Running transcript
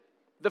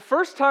The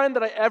first time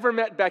that I ever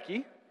met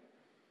Becky,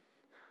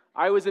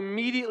 I was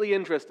immediately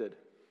interested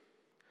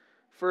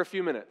for a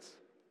few minutes.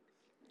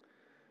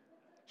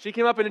 She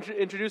came up and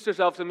introduced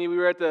herself to me. We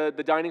were at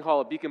the dining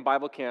hall at Beacon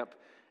Bible Camp,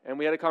 and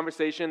we had a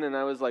conversation, and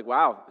I was like,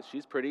 wow,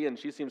 she's pretty, and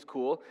she seems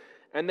cool.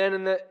 And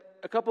then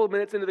a couple of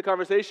minutes into the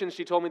conversation,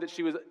 she told me that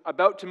she was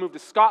about to move to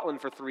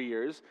Scotland for 3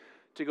 years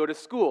to go to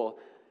school,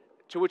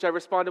 to which I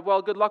responded,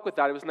 well, good luck with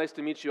that. It was nice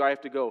to meet you. I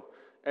have to go.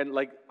 And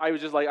I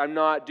was just like, I'm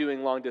not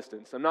doing long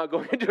distance. I'm not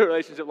going into a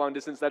relationship long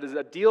distance. That is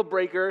a deal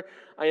breaker.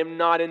 I am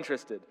not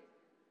interested.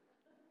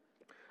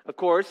 Of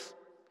course,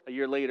 a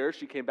year later,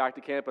 she came back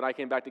to camp, and I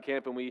came back to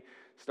camp, and we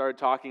started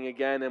talking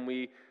again, and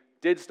we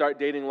did start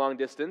dating long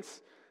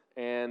distance.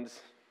 And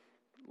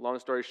long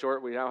story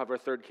short, we now have our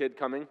third kid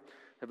coming.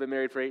 Have been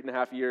married for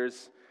 8.5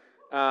 years.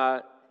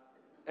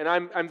 And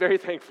I'm very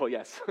thankful,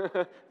 yes.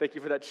 Thank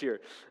you for that cheer.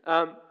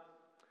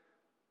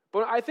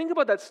 But when I think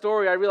about that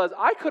story, I realize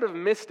I could have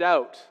missed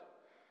out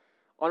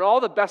on all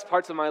the best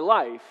parts of my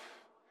life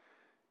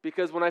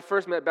because when I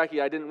first met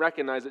Becky, I didn't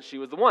recognize that she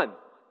was the one,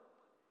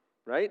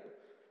 right?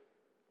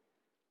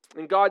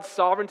 In God's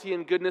sovereignty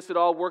and goodness, it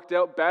all worked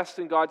out best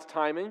in God's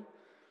timing.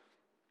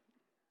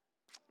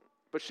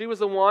 But she was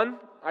the one.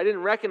 I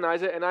didn't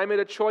recognize it, and I made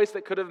a choice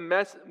that could have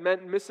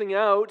meant missing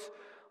out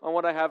on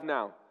what I have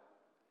now.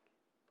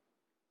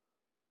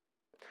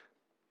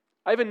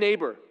 I have a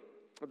neighbor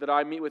that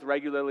I meet with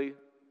regularly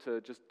to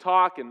just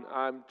talk, and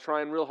I'm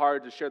trying real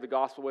hard to share the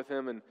gospel with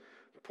him and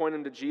point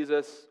him to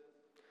Jesus.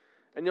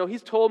 And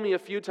he's told me a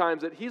few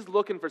times that he's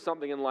looking for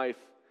something in life,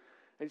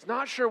 and he's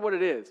not sure what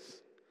it is,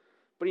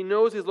 but he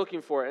knows he's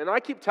looking for it. And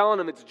I keep telling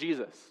him it's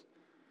Jesus.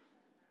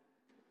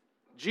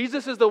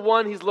 Jesus is the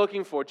one he's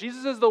looking for.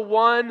 Jesus is the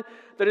one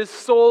that his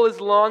soul is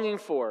longing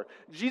for.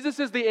 Jesus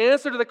is the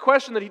answer to the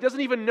question that he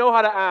doesn't even know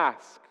how to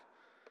ask.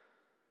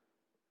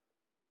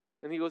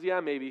 And he goes,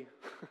 yeah, maybe.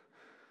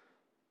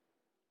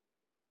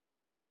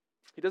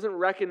 He doesn't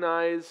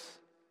recognize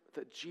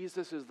that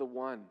Jesus is the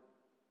one.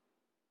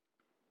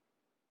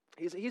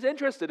 He's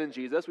interested in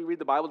Jesus. We read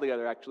the Bible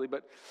together, actually, but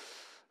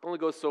it only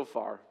goes so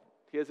far.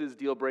 He has his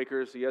deal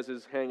breakers. He has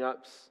his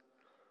hang-ups.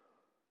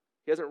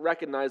 He hasn't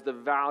recognized the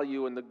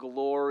value and the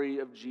glory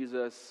of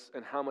Jesus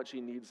and how much he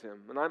needs him.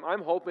 And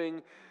I'm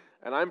hoping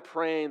and I'm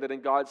praying that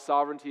in God's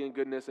sovereignty and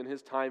goodness and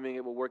his timing,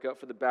 it will work out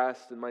for the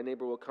best and my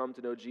neighbor will come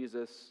to know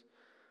Jesus.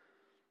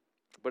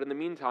 But in the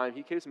meantime,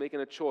 he keeps making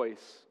a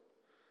choice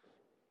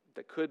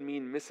that could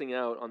mean missing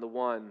out on the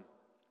one.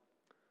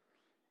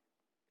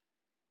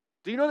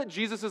 Do you know that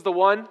Jesus is the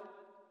one?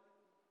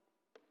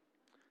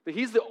 That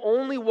he's the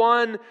only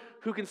one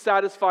who can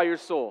satisfy your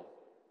soul.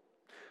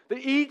 That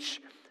each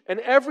and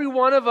every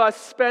one of us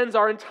spends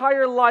our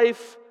entire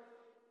life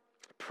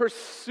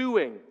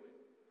pursuing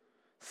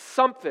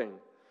something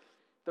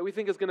that we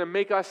think is going to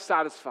make us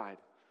satisfied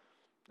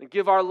and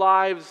give our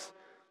lives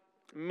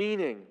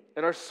meaning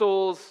and our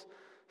souls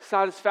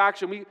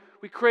satisfaction.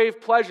 We crave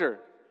pleasure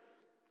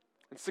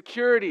and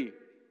security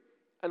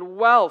and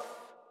wealth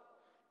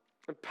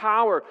and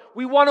power.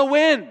 We want to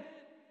win.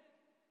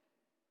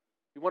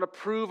 We want to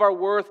prove our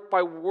worth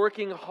by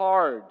working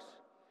hard.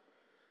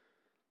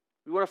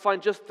 We want to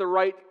find just the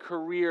right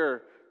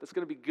career that's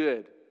going to be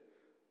good.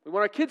 We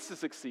want our kids to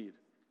succeed.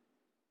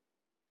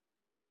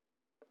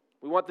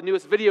 We want the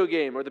newest video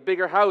game or the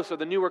bigger house or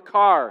the newer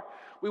car.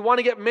 We want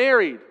to get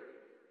married.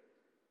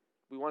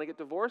 We want to get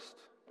divorced.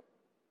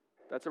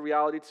 That's a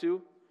reality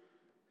too.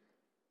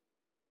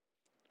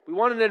 We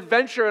want an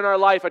adventure in our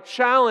life, a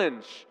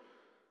challenge.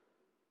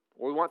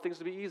 Or we want things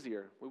to be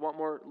easier. We want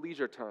more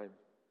leisure time.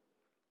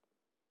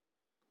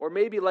 Or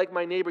maybe like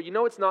my neighbor,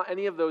 it's not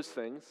any of those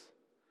things,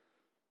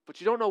 but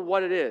you don't know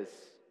what it is.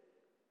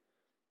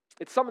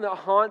 It's something that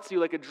haunts you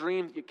like a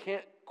dream that you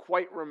can't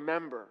quite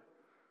remember.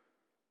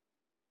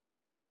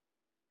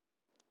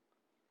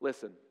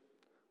 Listen,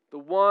 the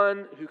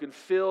one who can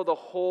fill the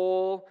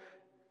hole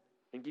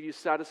and give you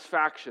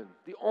satisfaction,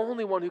 the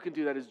only one who can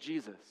do that is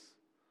Jesus.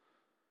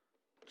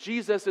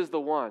 Jesus is the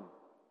one.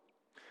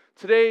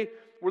 Today,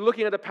 we're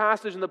looking at a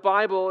passage in the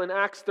Bible in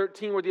Acts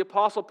 13 where the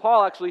Apostle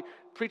Paul actually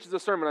preaches a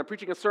sermon. I'm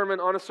preaching a sermon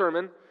on a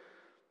sermon.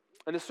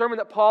 And the sermon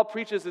that Paul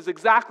preaches is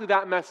exactly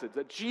that message,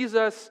 that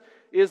Jesus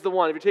is the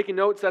one. If you're taking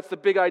notes, that's the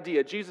big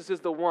idea. Jesus is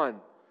the one.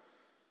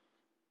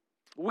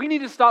 We need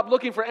to stop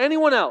looking for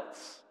anyone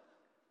else.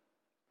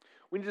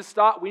 We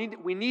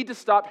need to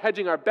stop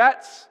hedging our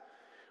bets.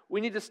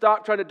 We need to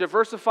stop trying to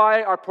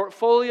diversify our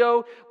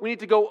portfolio. We need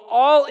to go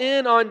all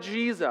in on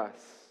Jesus.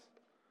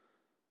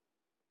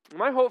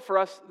 My hope for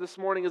us this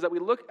morning is that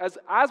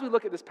as we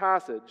look at this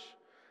passage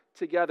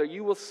together,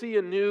 you will see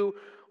anew,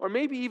 or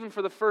maybe even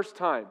for the first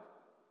time,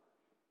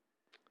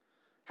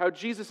 how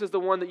Jesus is the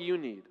one that you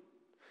need.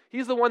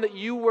 He's the one that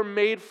you were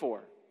made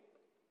for.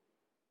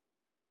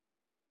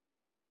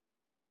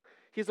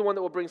 He's the one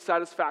that will bring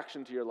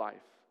satisfaction to your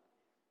life.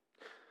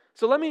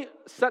 So let me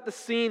set the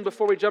scene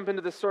before we jump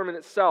into the sermon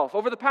itself.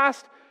 Over the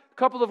past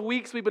couple of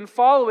weeks, we've been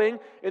following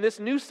in this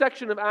new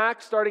section of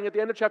Acts, starting at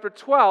the end of chapter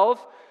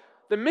 12,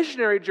 the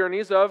missionary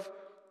journeys of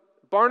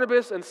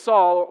Barnabas and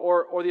Saul,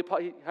 or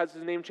he has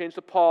his name changed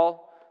to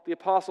Paul, the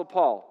Apostle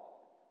Paul.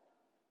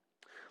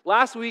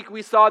 Last week,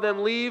 we saw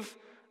them leave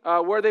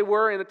where they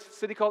were in a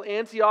city called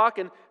Antioch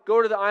and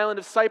go to the island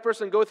of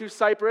Cyprus and go through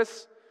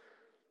Cyprus.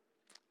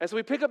 And so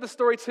we pick up the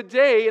story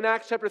today in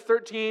Acts chapter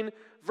 13,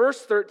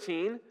 verse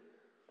 13.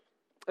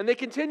 And they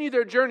continue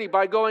their journey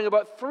by going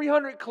about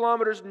 300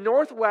 kilometers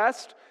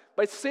northwest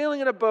by sailing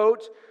in a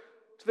boat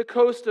to the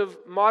coast of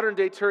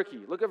modern-day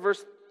Turkey. Look at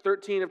verse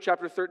 13 of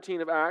chapter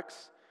 13 of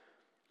Acts.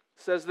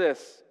 It says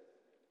this: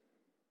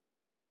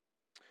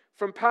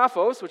 From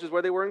Paphos, which is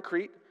where they were in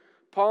Crete,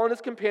 Paul and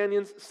his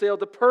companions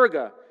sailed to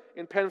Perga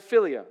in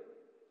Pamphylia.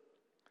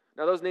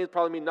 Now, those names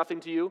probably mean nothing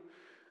to you,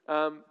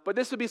 but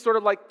this would be sort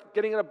of like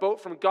getting in a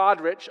boat from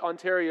Goderich,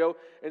 Ontario,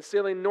 and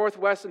sailing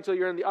northwest until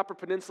you're in the upper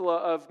peninsula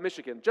of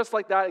Michigan. Just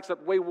like that,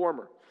 except way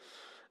warmer.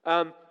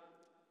 And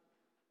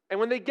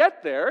when they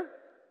get there,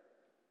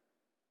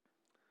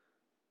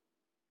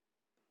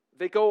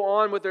 they go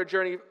on with their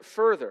journey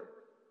further.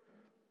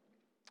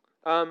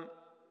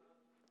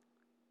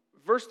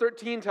 Verse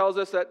 13 tells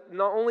us that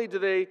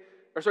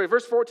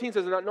verse 14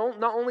 says that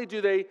not only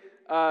do they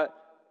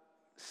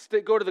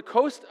go to the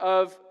coast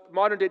of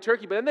modern-day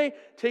Turkey, but then they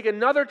take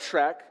another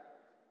trek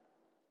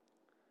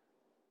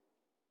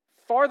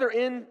farther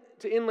into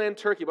inland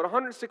Turkey, about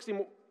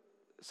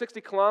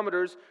 160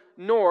 kilometers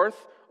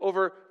north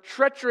over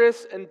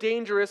treacherous and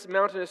dangerous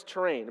mountainous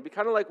terrain. It'd be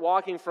kind of like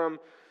walking from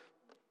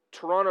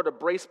Toronto to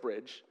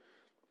Bracebridge,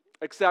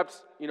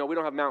 except, we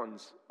don't have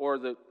mountains or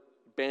the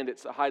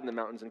bandits that hide in the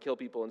mountains and kill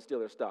people and steal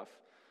their stuff.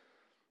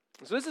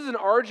 So this is an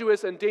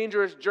arduous and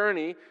dangerous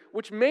journey,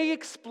 which may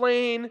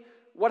explain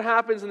what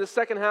happens in the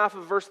second half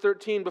of verse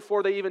 13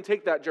 before they even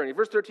take that journey.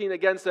 Verse 13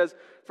 again says,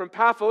 From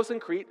Paphos in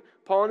Crete,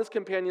 Paul and his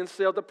companions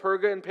sailed to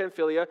Perga in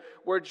Pamphylia,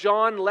 where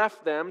John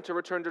left them to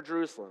return to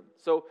Jerusalem.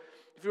 So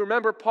if you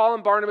remember, Paul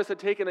and Barnabas had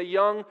taken a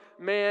young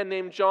man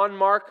named John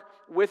Mark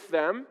with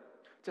them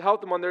to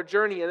help them on their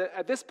journey, and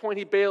at this point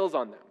he bails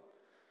on them,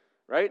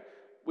 right?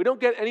 We don't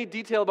get any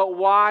detail about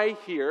why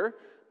here,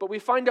 but we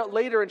find out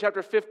later in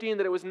chapter 15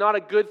 that it was not a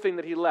good thing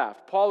that he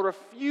left. Paul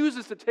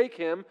refuses to take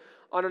him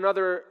on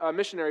another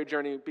missionary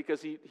journey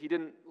because he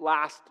didn't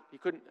last, he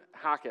couldn't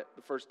hack it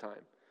the first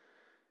time.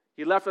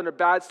 He left under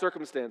bad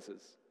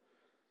circumstances.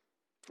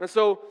 And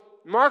so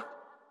Mark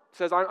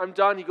says, I'm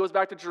done. He goes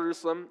back to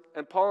Jerusalem,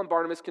 and Paul and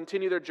Barnabas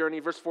continue their journey.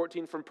 Verse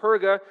 14, from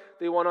Perga,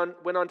 they went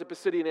on to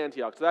Pisidian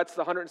Antioch. So that's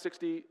the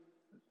 160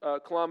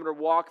 kilometer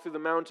walk through the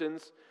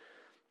mountains.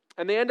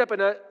 And they end up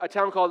in a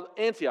town called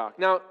Antioch.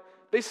 Now,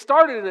 they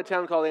started in a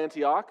town called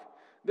Antioch.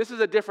 This is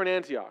a different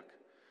Antioch.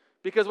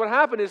 Because what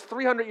happened is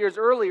 300 years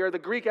earlier, the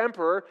Greek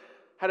emperor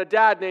had a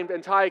dad named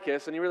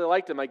Antiochus, and he really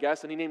liked him, I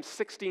guess, and he named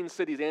 16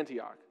 cities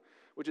Antioch,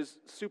 which is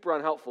super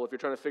unhelpful if you're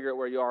trying to figure out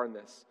where you are in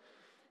this.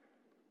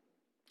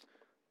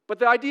 But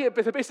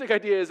the basic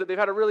idea is that they've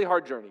had a really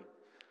hard journey.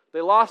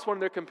 They lost one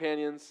of their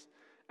companions,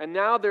 and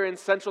now they're in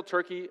central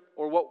Turkey,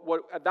 or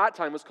what at that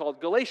time was called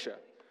Galatia.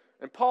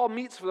 And Paul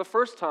meets for the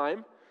first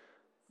time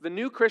the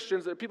new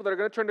Christians, the people that are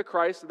going to turn to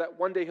Christ, that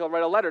one day he'll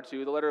write a letter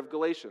to, the letter of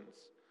Galatians.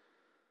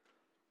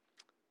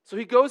 So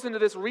he goes into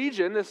this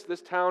region,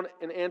 this town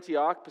in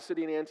Antioch,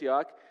 Pisidian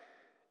Antioch,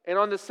 and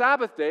on the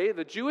Sabbath day,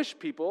 the Jewish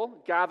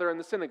people gather in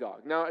the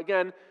synagogue. Now,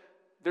 again,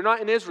 they're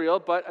not in Israel,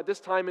 but at this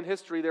time in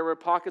history, there were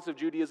pockets of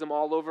Judaism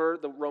all over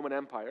the Roman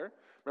Empire.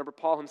 Remember,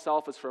 Paul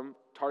himself is from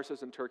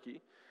Tarsus in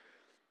Turkey.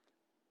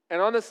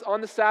 And on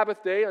the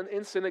Sabbath day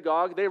in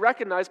synagogue, they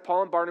recognize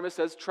Paul and Barnabas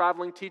as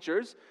traveling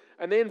teachers,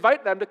 and they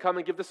invite them to come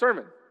and give the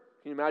sermon.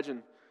 Can you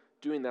imagine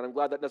doing that? I'm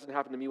glad that doesn't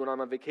happen to me when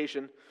I'm on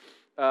vacation.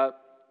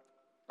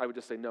 I would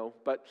just say no,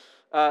 but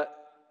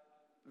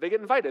they get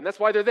invited, and that's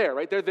why they're there,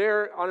 right? They're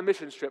there on a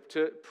mission trip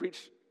to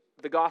preach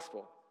the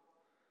gospel.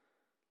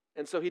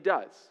 And so he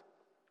does.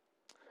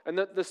 And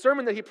the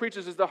sermon that he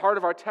preaches is the heart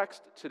of our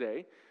text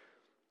today.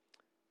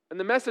 And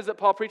the message that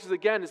Paul preaches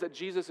again is that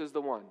Jesus is the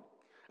one.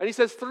 And he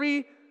says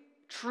three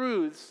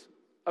truths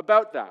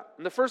about that.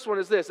 And the first one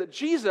is this, that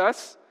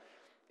Jesus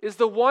is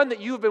the one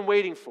that you have been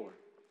waiting for.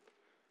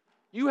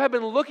 You have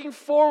been looking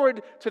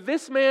forward to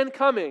this man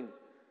coming.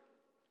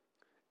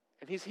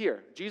 And he's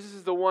here. Jesus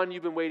is the one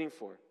you've been waiting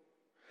for.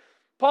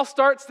 Paul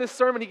starts this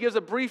sermon, he gives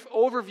a brief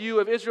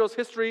overview of Israel's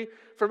history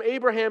from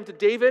Abraham to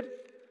David.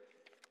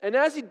 And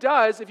as he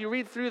does, if you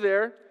read through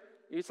there,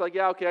 it's like,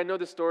 yeah, okay, I know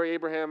this story,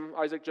 Abraham,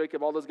 Isaac,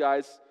 Jacob, all those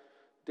guys,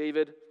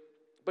 David.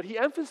 But he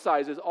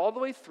emphasizes all the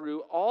way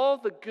through all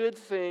the good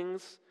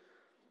things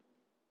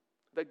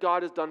that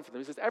God has done for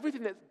them. He says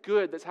everything that's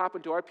good that's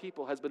happened to our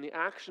people has been the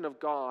action of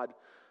God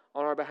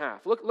on our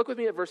behalf. Look with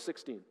me at verse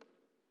 16.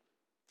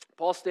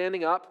 Paul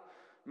standing up,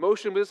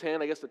 motioned with his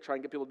hand, I guess to try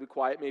and get people to be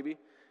quiet maybe.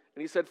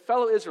 And he said,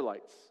 fellow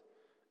Israelites,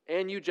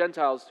 and you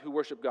Gentiles who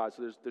worship God.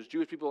 So there's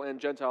Jewish people and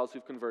Gentiles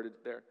who've converted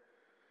there.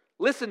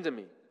 Listen to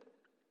me.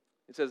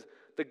 It says,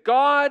 the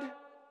God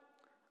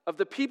of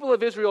the people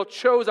of Israel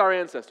chose our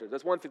ancestors.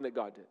 That's one thing that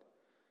God did.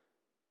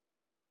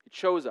 He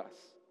chose us.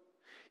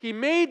 He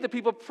made the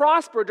people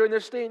prosper during their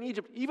stay in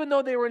Egypt. Even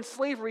though they were in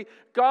slavery,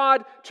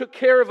 God took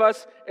care of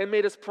us and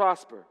made us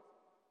prosper.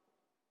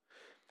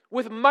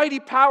 With mighty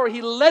power,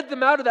 he led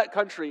them out of that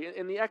country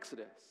in the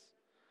Exodus.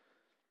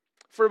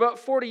 For about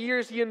 40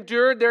 years, he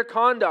endured their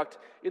conduct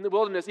in the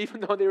wilderness.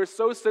 Even though they were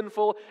so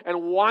sinful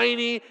and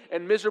whiny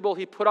and miserable,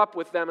 he put up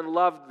with them and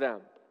loved them.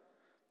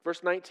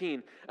 Verse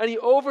 19, and he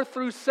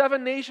overthrew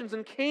 7 nations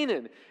in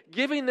Canaan,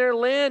 giving their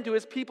land to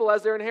his people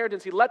as their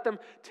inheritance. He let them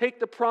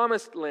take the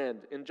promised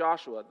land in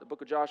Joshua, the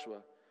book of Joshua.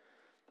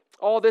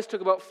 All this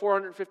took about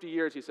 450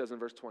 years, he says in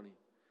verse 20.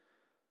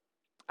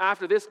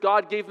 After this,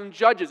 God gave them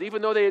judges,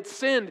 even though they had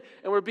sinned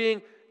and were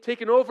being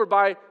taken over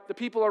by the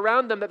people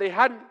around them that they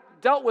hadn't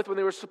dealt with when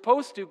they were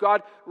supposed to.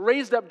 God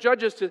raised up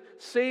judges to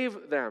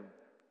save them.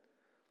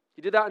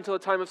 He did that until the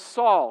time of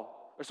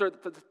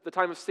the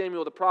time of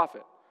Samuel the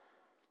prophet.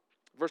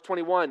 Verse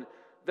 21,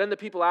 then the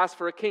people asked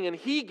for a king, and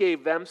he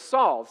gave them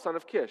Saul, son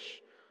of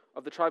Kish,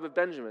 of the tribe of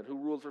Benjamin, who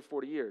ruled for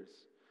 40 years.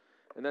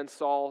 And then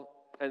Saul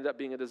ended up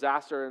being a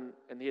disaster,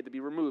 and he had to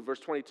be removed. Verse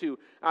 22,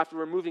 after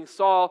removing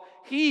Saul,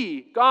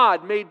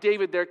 God, made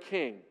David their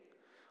king.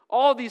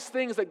 All these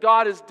things that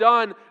God has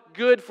done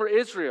good for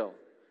Israel.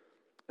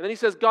 And then he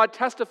says, God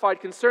testified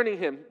concerning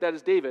him, that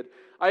is David,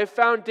 I have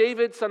found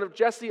David, son of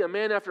Jesse, a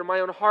man after my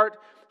own heart.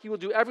 He will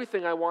do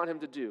everything I want him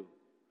to do.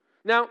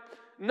 Now,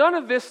 none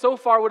of this so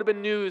far would have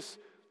been news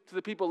to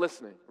the people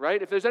listening,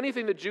 right? If there's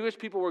anything the Jewish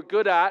people were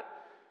good at,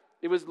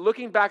 it was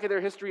looking back at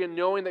their history and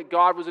knowing that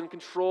God was in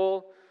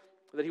control,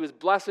 that he was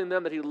blessing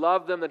them, that he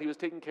loved them, that he was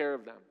taking care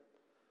of them.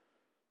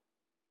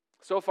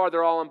 So far,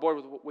 they're all on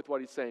board with what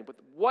he's saying. But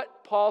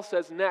what Paul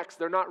says next,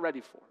 they're not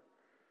ready for.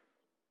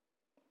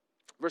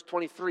 Verse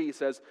 23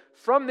 says,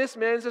 from this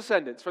man's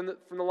descendants, from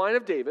the line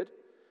of David,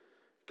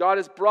 God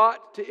has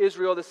brought to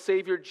Israel the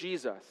Savior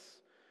Jesus,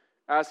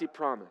 as he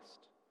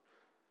promised.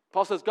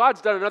 Paul says,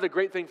 God's done another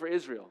great thing for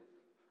Israel,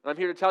 and I'm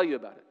here to tell you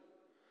about it.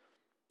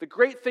 The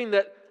great thing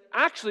that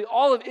actually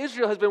all of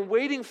Israel has been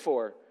waiting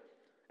for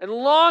and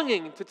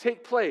longing to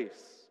take place.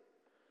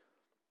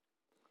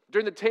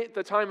 During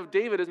the time of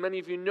David, as many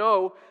of you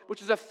know,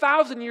 which is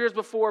 1,000 years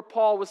before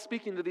Paul was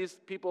speaking to these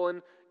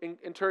people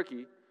in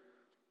Turkey,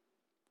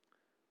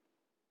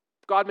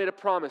 God made a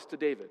promise to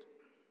David.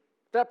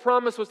 That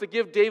promise was to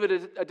give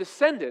David a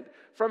descendant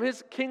from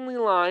his kingly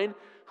line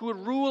who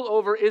would rule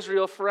over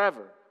Israel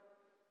forever.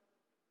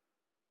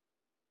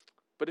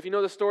 But if you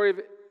know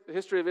the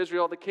history of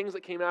Israel, the kings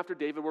that came after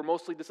David were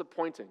mostly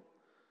disappointing.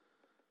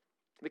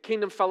 The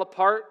kingdom fell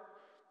apart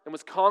and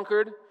was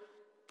conquered,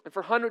 and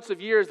for hundreds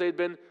of years they had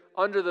been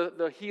under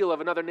the heel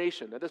of another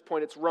nation. At this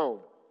point, it's Rome.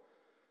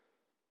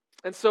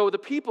 And so the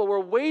people were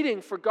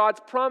waiting for God's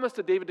promise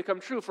to David to come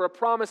true, for a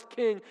promised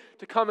king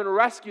to come and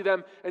rescue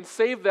them and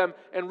save them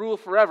and rule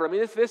forever. I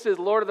mean, this is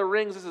Lord of the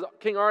Rings, this is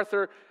King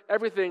Arthur.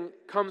 Everything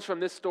comes from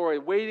this story,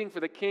 waiting for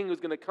the king who's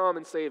going to come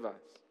and save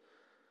us.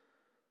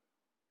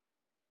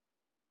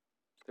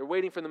 They're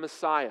waiting for the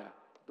Messiah,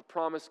 the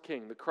promised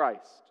king, the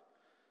Christ.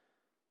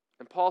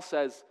 And Paul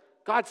says,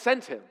 God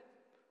sent him.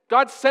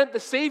 God sent the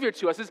Savior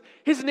to us.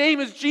 His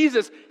name is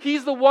Jesus.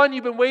 He's the one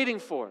you've been waiting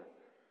for.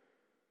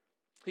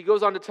 He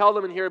goes on to tell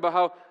them in here about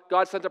how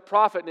God sent a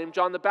prophet named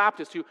John the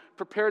Baptist who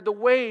prepared the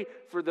way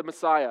for the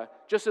Messiah,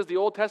 just as the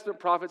Old Testament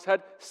prophets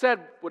had said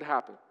would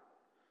happen.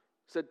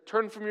 He said,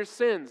 turn from your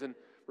sins and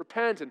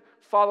repent and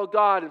follow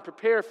God and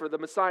prepare for the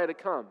Messiah to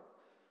come.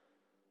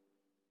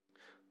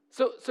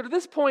 So to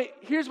this point,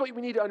 here's what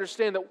we need to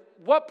understand, that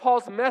what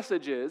Paul's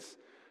message is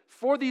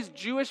for these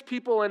Jewish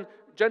people and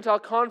Gentile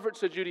converts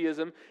to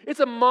Judaism,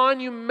 it's a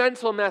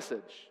monumental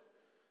message.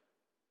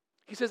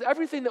 He says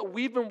everything that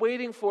we've been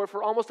waiting for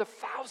almost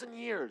 1,000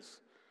 years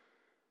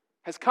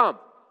has come.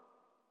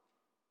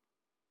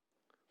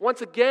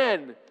 Once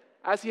again,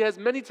 as he has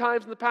many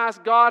times in the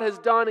past, God has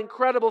done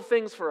incredible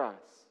things for us.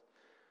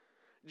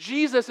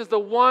 Jesus is the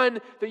one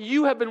that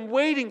you have been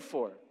waiting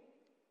for.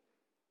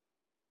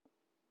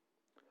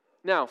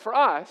 Now, for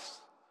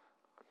us,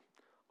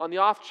 on the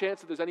off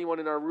chance that there's anyone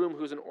in our room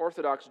who's an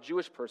Orthodox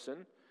Jewish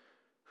person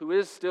who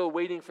is still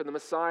waiting for the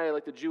Messiah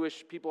like the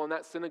Jewish people in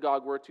that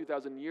synagogue were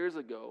 2,000 years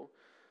ago,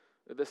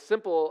 the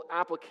simple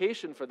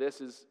application for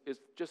this is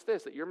just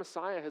this, that your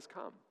Messiah has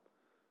come.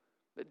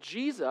 That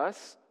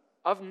Jesus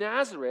of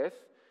Nazareth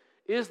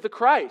is the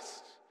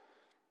Christ,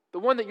 the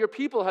one that your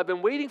people have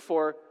been waiting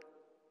for.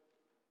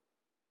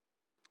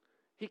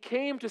 He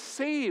came to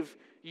save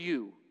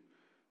you,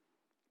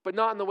 but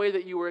not in the way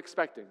that you were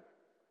expecting.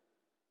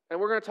 And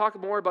we're going to talk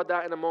more about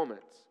that in a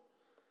moment.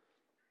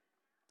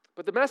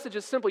 But the message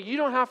is simple. You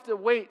don't have to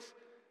wait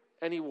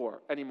anymore.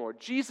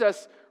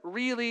 Jesus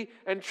really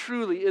and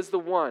truly is the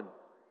one.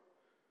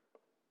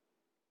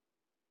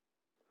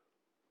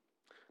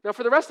 Now,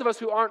 for the rest of us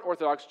who aren't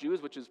Orthodox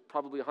Jews, which is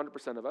probably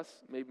 100% of us,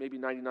 maybe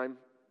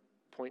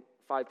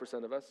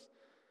 99.5% of us,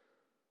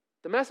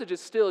 the message is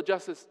still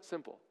just as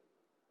simple.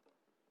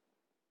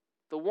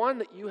 The one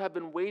that you have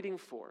been waiting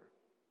for,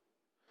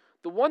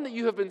 the one that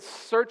you have been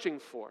searching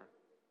for,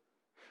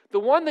 the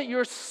one that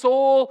your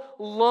soul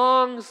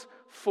longs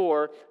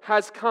for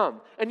has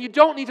come. And you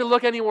don't need to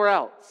look anywhere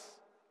else.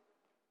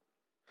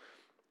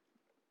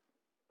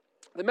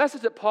 The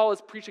message that Paul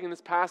is preaching in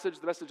this passage,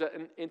 the message that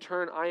in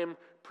turn I am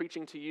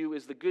preaching to you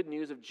is the good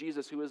news of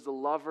Jesus, who is the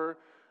lover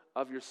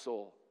of your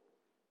soul.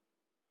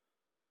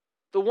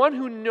 The one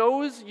who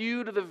knows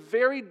you to the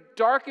very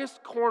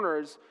darkest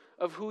corners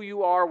of who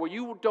you are, where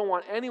you don't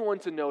want anyone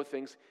to know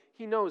things,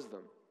 he knows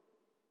them.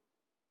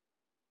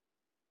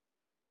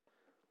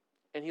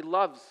 And he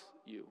loves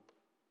you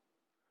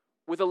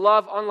with a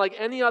love unlike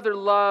any other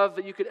love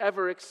that you could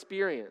ever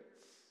experience.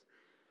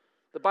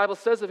 The Bible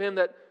says of him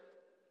that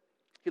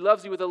he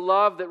loves you with a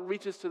love that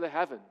reaches to the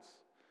heavens,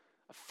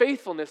 a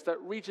faithfulness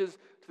that reaches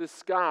to the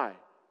sky.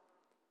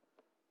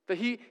 That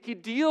he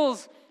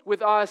deals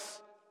with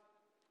us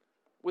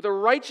with a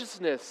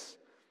righteousness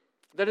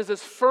that is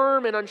as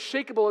firm and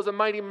unshakable as a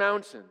mighty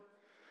mountain,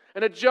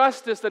 and a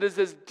justice that is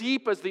as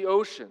deep as the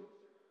ocean.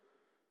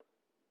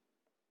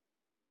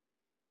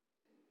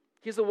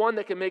 He's the one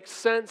that can make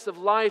sense of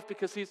life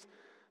because he's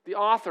the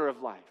author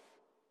of life.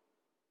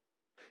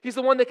 He's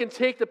the one that can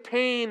take the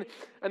pain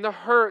and the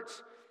hurt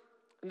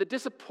and the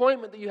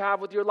disappointment that you have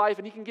with your life,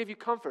 and he can give you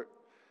comfort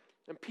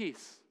and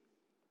peace.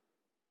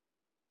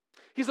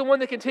 He's the one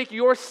that can take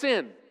your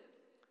sin,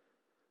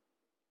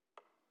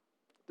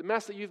 the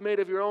mess that you've made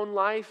of your own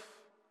life,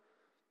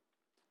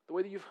 the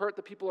way that you've hurt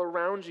the people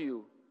around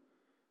you,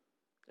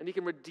 and he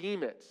can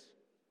redeem it.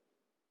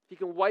 He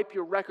can wipe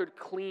your record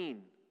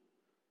clean.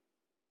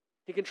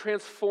 He can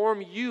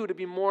transform you to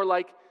be more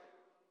like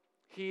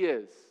he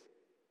is.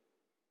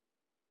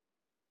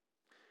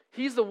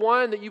 He's the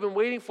one that you've been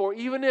waiting for,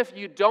 even if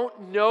you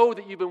don't know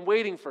that you've been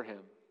waiting for him.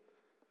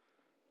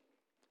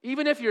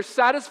 Even if you're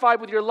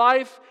satisfied with your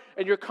life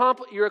and your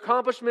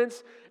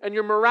accomplishments and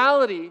your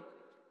morality,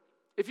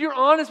 if you're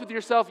honest with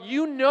yourself,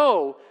 you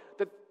know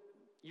that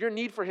your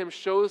need for him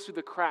shows through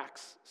the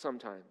cracks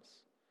sometimes.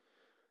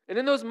 And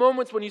in those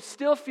moments when you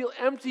still feel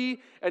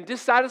empty and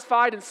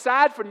dissatisfied and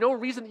sad for no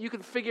reason that you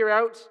can figure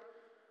out,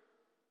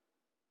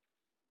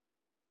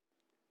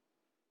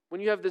 when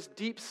you have this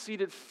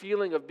deep-seated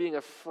feeling of being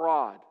a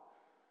fraud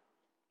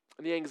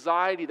and the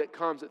anxiety that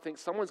comes that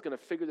thinks someone's going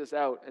to figure this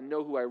out and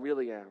know who I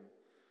really am,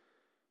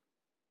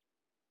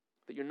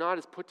 that you're not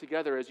as put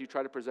together as you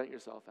try to present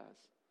yourself as.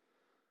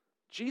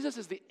 Jesus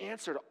is the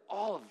answer to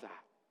all of that.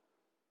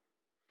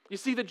 You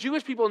see, the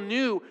Jewish people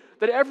knew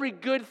that every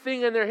good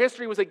thing in their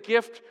history was a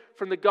gift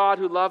from the God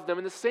who loved them,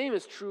 and the same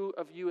is true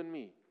of you and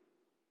me.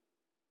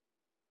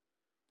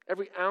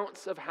 Every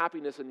ounce of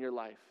happiness in your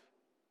life,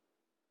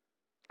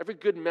 every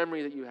good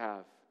memory that you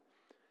have,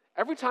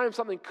 every time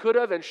something could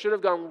have and should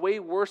have gone way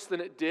worse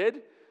than it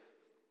did,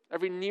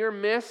 every near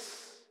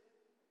miss,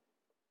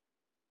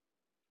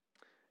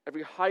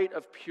 every height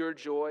of pure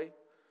joy,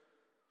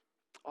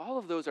 all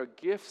of those are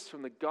gifts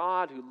from the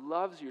God who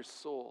loves your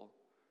soul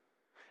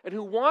and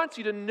who wants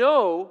you to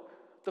know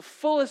the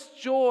fullest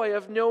joy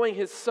of knowing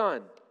his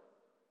Son,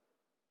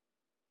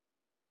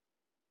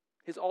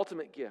 his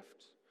ultimate gift.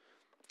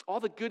 All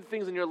the good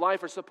things in your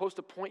life are supposed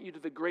to point you to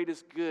the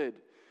greatest good,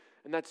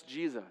 and that's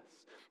Jesus.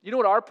 You know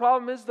what our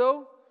problem is,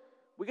 though?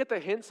 We get the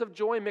hints of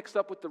joy mixed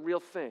up with the real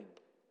thing.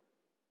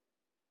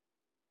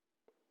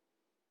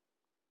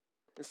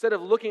 Instead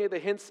of looking at the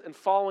hints and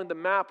following the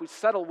map, we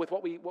settle with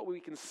what we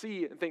can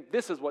see and think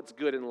this is what's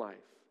good in life.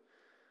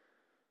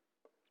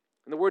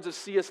 In the words of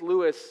C.S.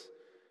 Lewis,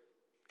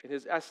 in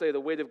his essay, The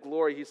Weight of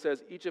Glory, he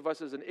says, each of us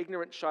is an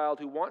ignorant child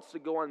who wants to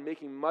go on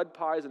making mud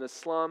pies in a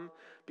slum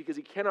because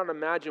he cannot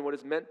imagine what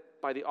is meant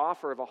by the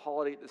offer of a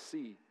holiday at the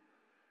sea.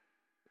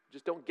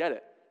 Just don't get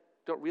it.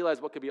 Don't realize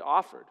what could be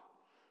offered.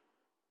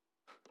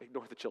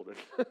 Ignore the children.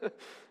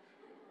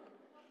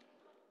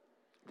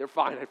 They're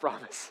fine, I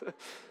promise.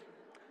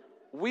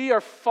 We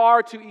are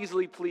far too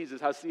easily pleased, is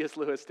how C.S.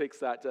 Lewis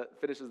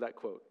finishes that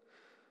quote.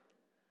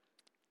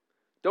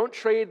 Don't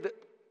trade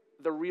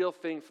the real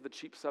thing for the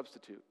cheap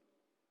substitute.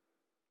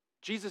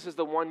 Jesus is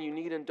the one you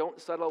need, and don't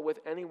settle with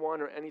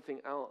anyone or anything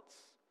else.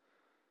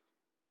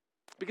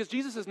 Because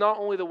Jesus is not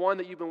only the one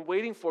that you've been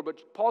waiting for,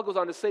 but Paul goes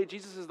on to say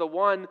Jesus is the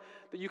one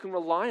that you can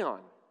rely on.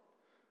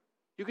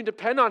 You can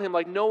depend on him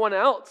like no one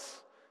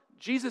else.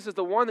 Jesus is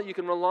the one that you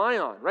can rely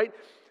on, right?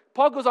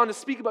 Paul goes on to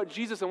speak about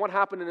Jesus and what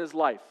happened in his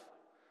life.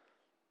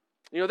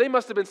 You know, they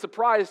must have been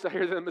surprised to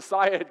hear that the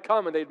Messiah had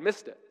come and they'd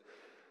missed it.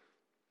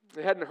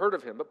 They hadn't heard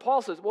of him. But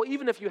Paul says, well,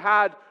 even if you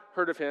had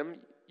heard of him,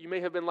 you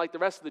may have been like the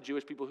rest of the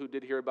Jewish people who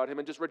did hear about him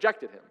and just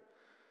rejected him.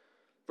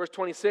 Verse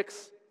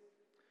 26,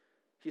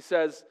 he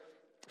says,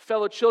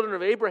 fellow children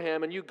of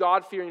Abraham and you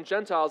God-fearing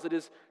Gentiles, it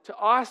is to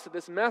us that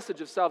this message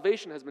of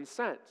salvation has been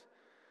sent.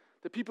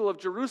 The people of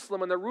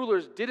Jerusalem and the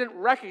rulers didn't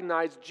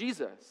recognize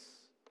Jesus.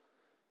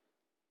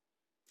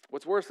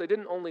 What's worse, they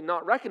didn't only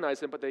not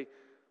recognize him, but they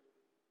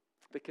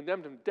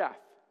condemned him to death.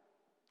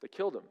 They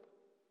killed him.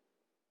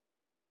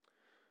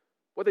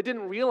 What they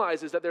didn't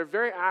realize is that their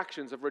very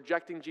actions of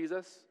rejecting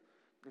Jesus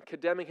and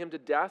condemning him to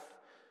death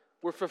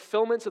were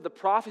fulfillments of the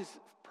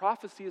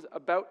prophecies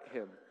about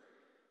him.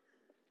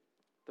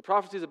 The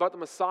prophecies about the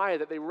Messiah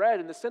that they read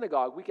in the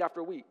synagogue week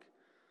after week.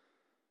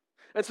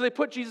 And so they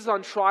put Jesus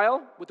on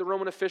trial with the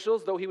Roman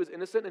officials, though he was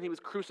innocent, and he was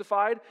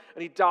crucified,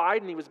 and he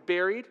died, and he was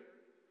buried.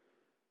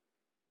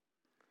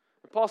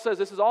 Paul says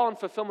this is all in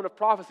fulfillment of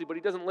prophecy, but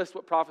he doesn't list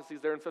what prophecies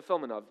they're in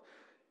fulfillment of.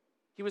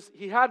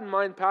 He had in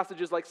mind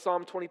passages like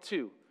Psalm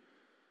 22,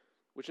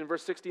 which in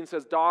verse 16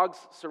 says,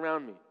 "Dogs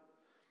surround me.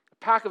 A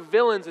pack of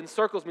villains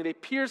encircles me. They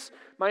pierce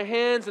my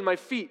hands and my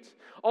feet.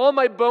 All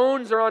my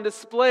bones are on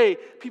display.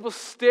 People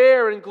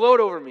stare and gloat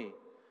over me.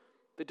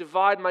 They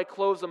divide my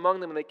clothes among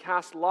them, and they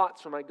cast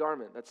lots for my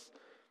garment." That's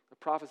the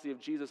prophecy of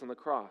Jesus on the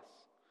cross.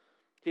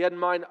 He had in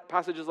mind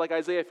passages like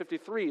Isaiah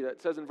 53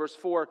 that says in verse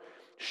 4,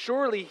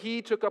 "Surely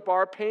he took up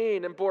our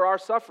pain and bore our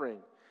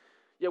suffering.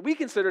 Yet we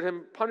considered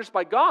him punished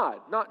by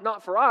God,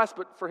 not for us,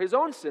 but for his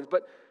own sins.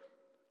 But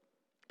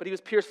he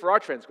was pierced for our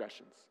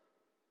transgressions.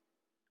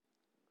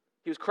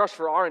 He was crushed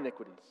for our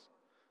iniquities.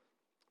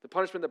 The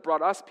punishment that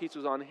brought us peace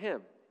was on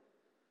him,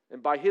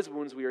 and by his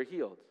wounds we are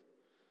healed."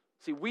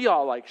 See, we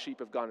all like sheep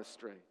have gone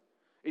astray,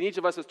 and each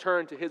of us has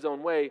turned to his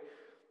own way,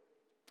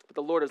 but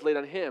the Lord has laid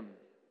on him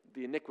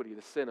the iniquity,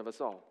 the sin of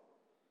us all.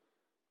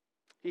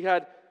 He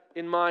had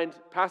in mind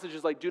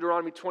passages like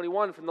Deuteronomy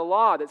 21 from the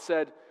law that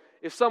said,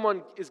 if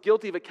someone is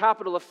guilty of a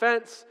capital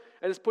offense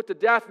and is put to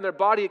death and their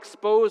body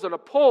exposed on a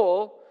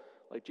pole,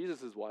 like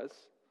Jesus'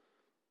 was,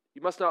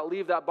 you must not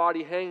leave that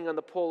body hanging on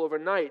the pole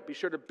overnight. Be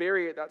sure to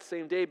bury it that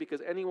same day,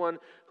 because anyone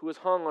who is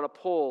hung on a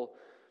pole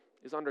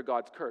is under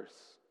God's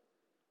curse.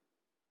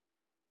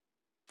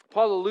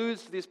 Paul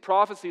alludes to these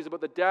prophecies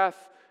about the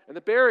death and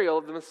the burial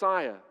of the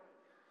Messiah,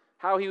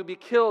 how he would be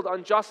killed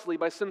unjustly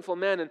by sinful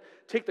men and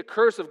take the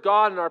curse of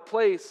God in our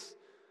place,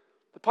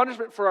 the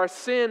punishment for our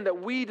sin that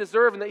we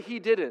deserve and that he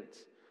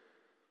didn't.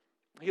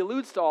 He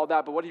alludes to all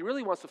that, but what he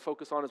really wants to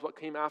focus on is what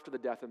came after the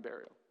death and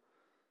burial.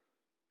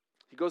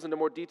 He goes into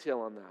more detail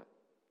on that.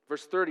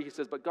 Verse 30, he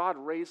says, "But God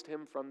raised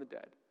him from the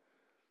dead.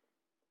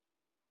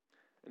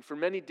 And for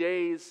many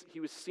days he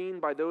was seen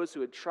by those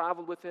who had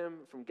traveled with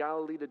him from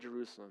Galilee to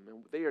Jerusalem,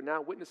 and they are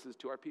now witnesses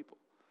to our people."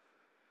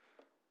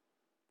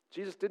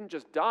 Jesus didn't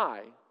just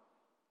die,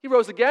 he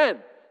rose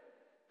again.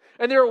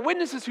 And there are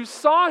witnesses who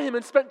saw him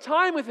and spent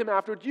time with him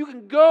afterwards. You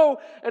can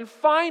go and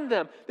find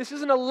them. This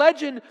isn't a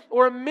legend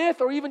or a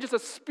myth or even just a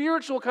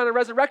spiritual kind of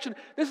resurrection.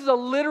 This is a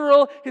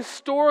literal,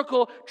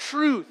 historical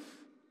truth.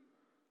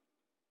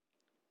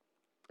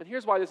 And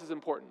here's why this is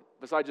important,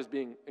 besides just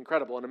being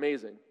incredible and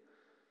amazing.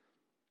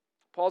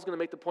 Paul's going to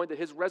make the point that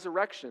his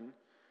resurrection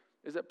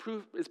is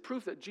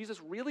proof that Jesus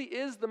really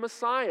is the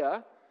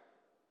Messiah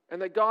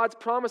and that God's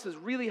promises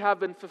really have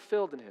been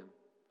fulfilled in him.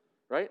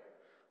 Right?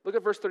 Look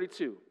at verse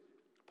 32.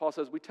 Paul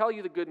says, "We tell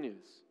you the good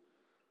news.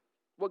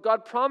 What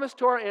God promised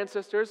to our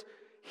ancestors,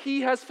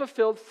 he has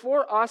fulfilled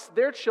for us,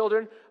 their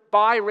children,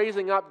 by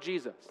raising up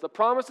Jesus." The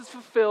promise is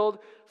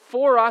fulfilled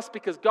for us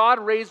because God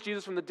raised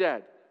Jesus from the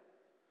dead.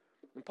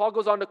 And Paul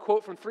goes on to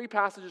quote from 3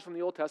 passages from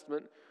the Old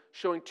Testament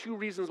showing 2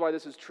 reasons why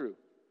this is true.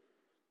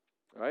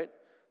 All right?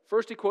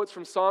 First, he quotes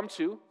from Psalm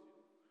 2,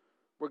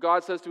 where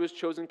God says to his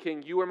chosen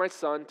king, "You are my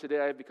son, today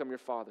I have become your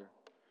father."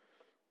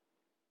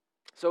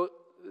 So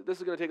this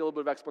is going to take a little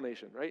bit of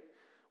explanation, right?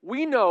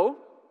 We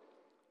know,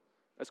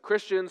 as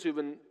Christians who've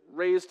been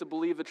raised to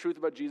believe the truth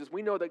about Jesus,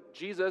 we know that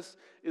Jesus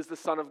is the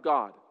Son of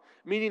God,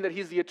 meaning that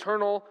he's the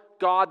eternal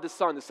God the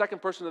Son, the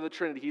second person of the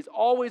Trinity. He's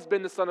always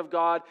been the Son of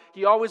God.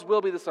 He always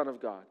will be the Son of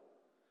God.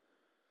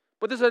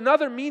 But there's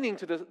another meaning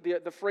to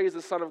the phrase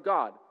the Son of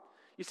God.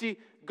 You see,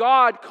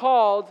 God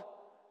called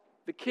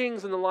the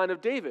kings in the line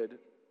of David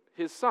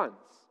his sons.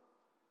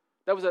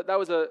 That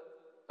was a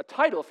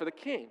title for the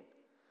king.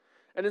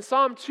 And in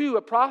Psalm 2,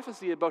 a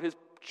prophecy about his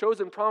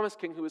chosen promised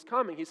king who is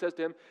coming, he says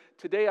to him,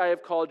 "Today I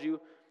have called you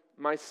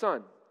my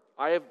son.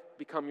 I have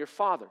become your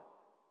father."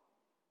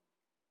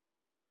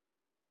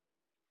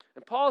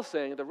 And Paul is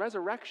saying the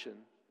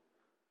resurrection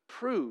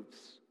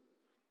proves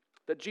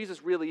that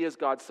Jesus really is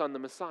God's son, the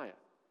Messiah.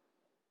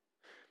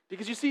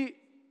 Because you see,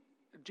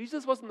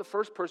 Jesus wasn't the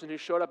first person who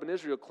showed up in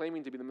Israel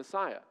claiming to be the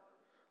Messiah.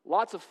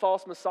 Lots of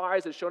false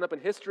messiahs had shown up in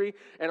history,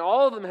 and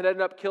all of them had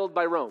ended up killed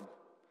by Rome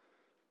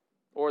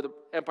or the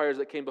empires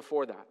that came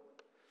before that.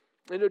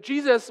 And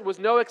Jesus was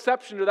no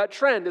exception to that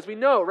trend, as we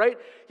know, right?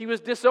 He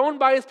was disowned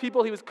by his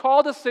people. He was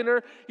called a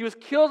sinner. He was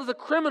killed as a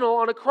criminal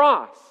on a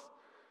cross.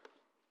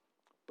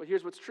 But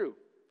here's what's true.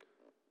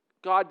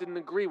 God didn't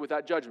agree with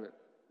that judgment.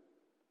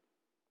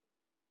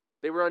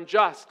 They were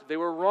unjust. They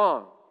were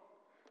wrong.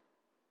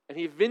 And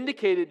he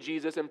vindicated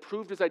Jesus and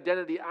proved his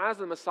identity as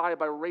the Messiah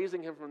by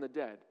raising him from the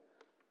dead.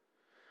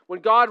 When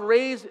God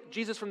raised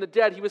Jesus from the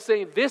dead, he was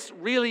saying, "This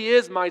really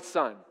is my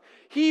son.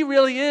 He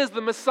really is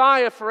the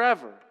Messiah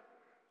forever."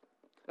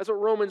 That's what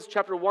Romans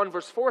chapter 1,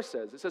 verse 4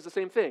 says. It says the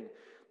same thing,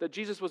 that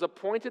Jesus was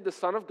appointed the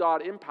Son of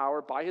God in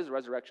power by his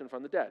resurrection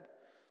from the dead.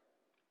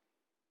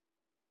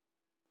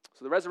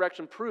 So the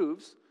resurrection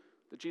proves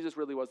that Jesus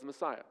really was the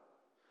Messiah.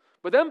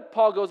 But then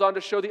Paul goes on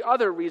to show the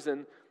other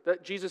reason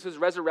that Jesus'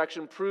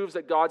 resurrection proves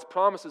that God's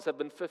promises have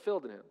been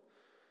fulfilled in him.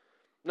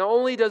 Not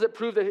only does it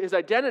prove that his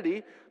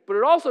identity, but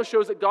it also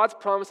shows that God's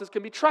promises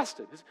can be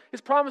trusted.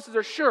 His promises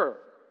are sure.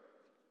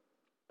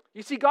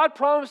 You see, God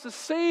promised to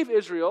save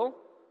Israel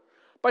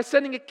by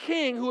sending a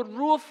king who would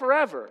rule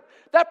forever.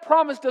 That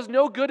promise does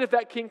no good if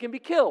that king can be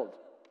killed.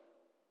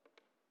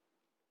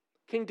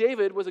 King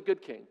David was a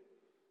good king.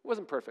 He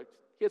wasn't perfect.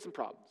 He had some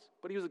problems,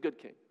 but he was a good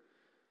king.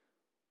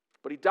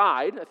 But he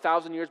died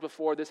 1,000 years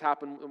before this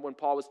happened when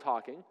Paul was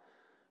talking.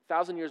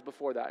 1,000 years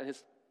before that, and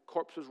his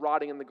corpse was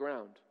rotting in the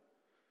ground.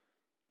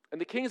 And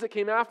the kings that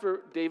came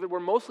after David were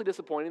mostly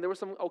disappointing. There were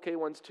some okay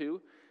ones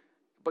too.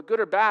 But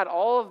good or bad,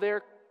 all of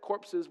their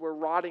corpses were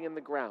rotting in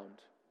the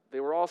ground. They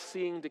were all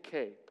seeing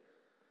decay.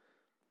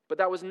 But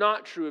that was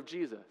not true of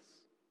Jesus.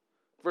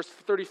 Verse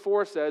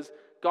 34 says,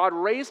 God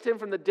raised him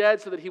from the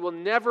dead so that he will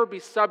never be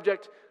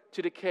subject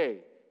to decay.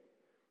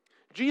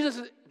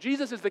 Jesus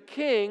is the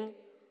king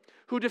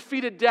who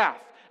defeated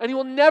death, and he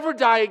will never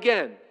die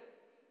again,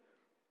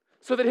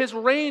 so that his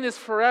reign is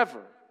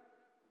forever.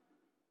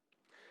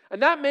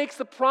 And that makes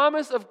the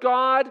promise of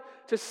God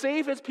to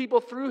save his people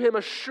through him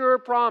a sure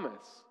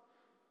promise.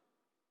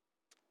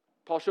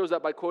 Paul shows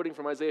that by quoting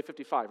from Isaiah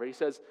 55, right? He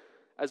says,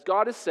 as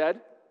God has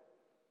said,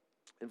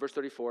 in verse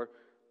 34,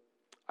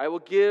 I will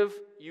give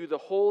you the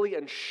holy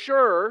and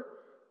sure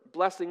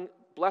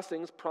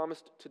blessings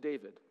promised to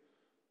David.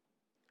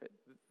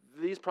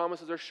 These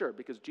promises are sure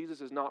because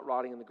Jesus is not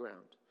rotting in the ground.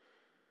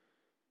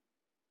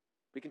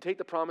 We can take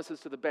the promises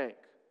to the bank.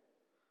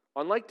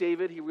 Unlike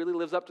David, he really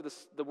lives up to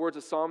the words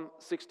of Psalm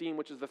 16,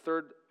 which is the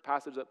third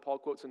passage that Paul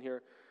quotes in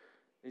here.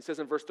 And he says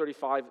in verse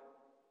 35,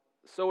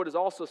 so it is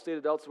also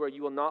stated elsewhere,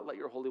 you will not let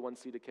your Holy One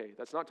see decay.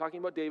 That's not talking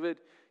about David.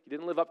 He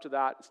didn't live up to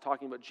that. It's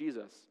talking about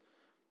Jesus,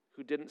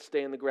 who didn't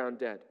stay in the ground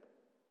dead.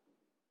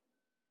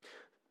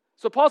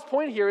 So Paul's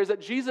point here is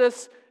that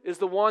Jesus is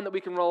the one that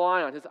we can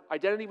rely on. His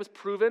identity was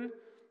proven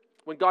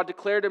when God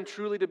declared him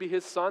truly to be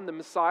his son, the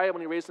Messiah,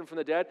 when he raised him from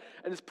the dead.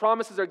 And his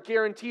promises are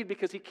guaranteed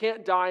because he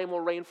can't die and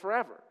will reign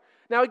forever.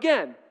 Now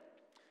again,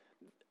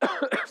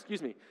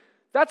 excuse me,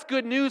 that's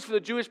good news for the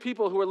Jewish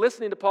people who were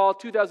listening to Paul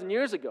 2,000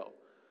 years ago.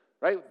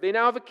 Right? They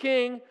now have a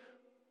king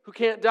who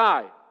can't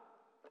die.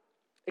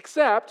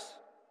 Except,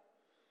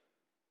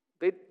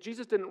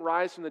 Jesus didn't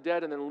rise from the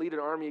dead and then lead an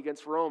army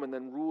against Rome and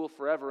then rule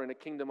forever in a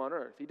kingdom on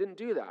earth. He didn't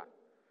do that.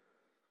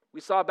 We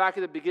saw back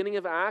at the beginning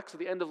of Acts, at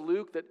the end of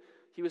Luke, that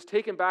he was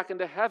taken back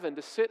into heaven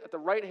to sit at the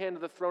right hand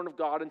of the throne of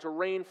God and to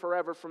reign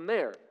forever from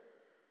there.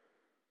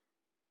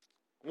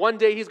 One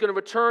day he's going to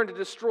return to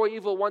destroy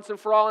evil once and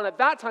for all, and at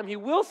that time he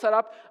will set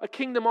up a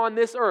kingdom on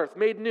this earth,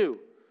 made new.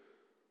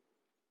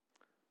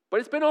 But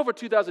it's been over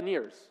 2,000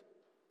 years,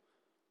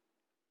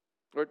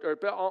 or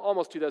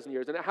almost 2,000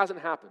 years, and it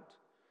hasn't happened.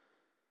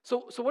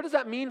 So what does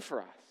that mean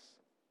for us?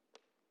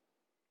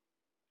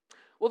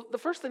 Well, the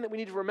first thing that we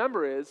need to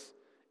remember is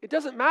it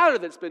doesn't matter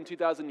that it's been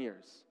 2,000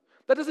 years.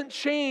 That doesn't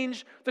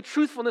change the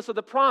truthfulness of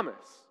the promise.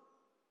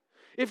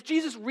 If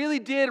Jesus really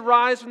did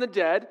rise from the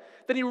dead,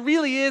 then he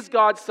really is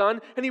God's son,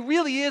 and he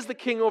really is the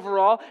king over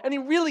all, and he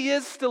really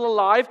is still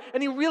alive,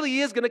 and he really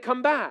is going to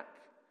come back,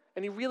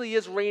 and he really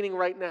is reigning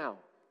right now.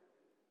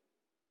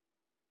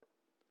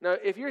 Now,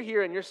 if you're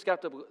here and you're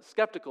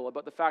skeptical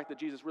about the fact that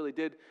Jesus really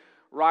did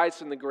rise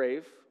from the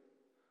grave,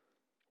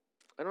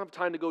 I don't have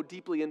time to go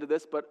deeply into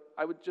this, but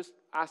I would just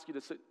ask you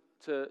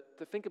to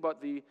think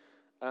about the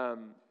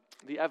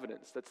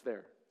evidence that's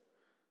there.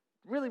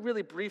 Really,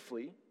 really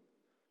briefly,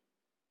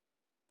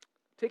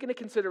 take into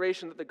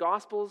consideration that the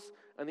Gospels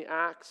and the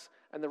Acts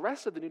and the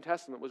rest of the New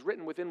Testament was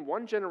written within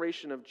one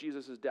generation of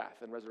Jesus' death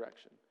and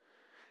resurrection.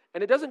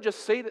 And it doesn't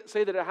just say that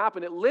it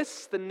happened, it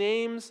lists the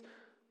names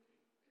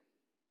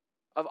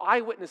of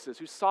eyewitnesses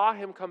who saw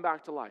him come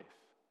back to life.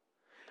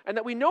 And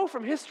that we know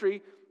from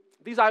history,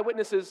 these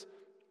eyewitnesses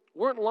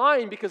weren't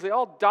lying because they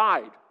all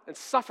died and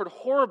suffered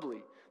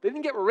horribly. They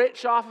didn't get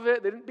rich off of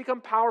it. They didn't become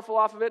powerful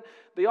off of it.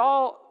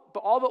 All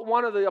but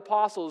one of the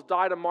apostles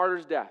died a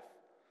martyr's death.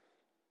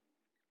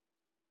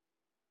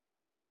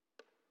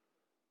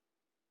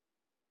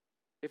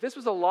 If this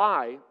was a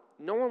lie,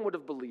 no one would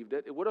have believed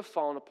it. It would have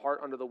fallen apart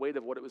under the weight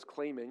of what it was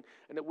claiming,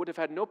 and it would have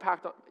had no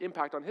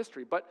impact on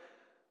history. But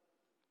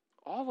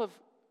all of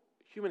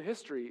human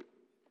history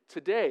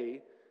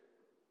today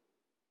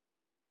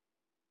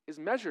is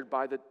measured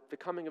by the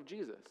coming of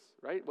Jesus,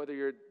 right? Whether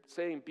you're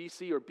saying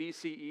BC or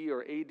BCE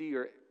or AD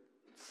or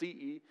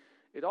CE,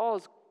 it all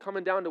is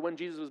coming down to when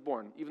Jesus was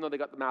born, even though they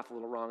got the math a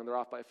little wrong and they're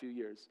off by a few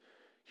years.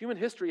 Human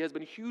history has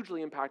been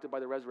hugely impacted by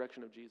the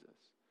resurrection of Jesus.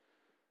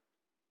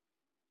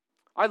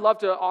 I'd love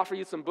to offer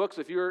you some books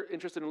if you're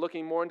interested in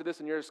looking more into this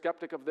and you're a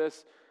skeptic of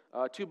this.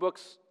 2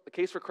 books, The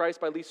Case for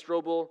Christ by Lee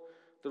Strobel,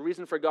 The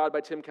Reason for God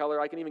by Tim Keller.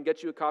 I can even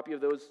get you a copy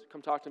of those.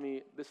 Come talk to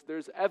me.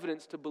 There's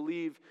evidence to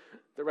believe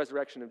the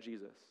resurrection of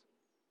Jesus.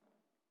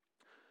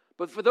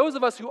 But for those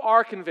of us who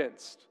are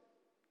convinced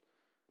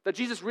that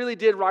Jesus really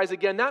did rise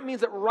again, that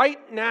means that right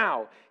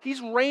now,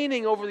 he's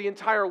reigning over the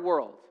entire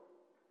world.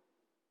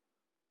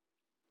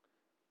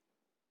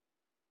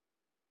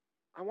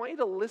 I want you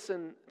to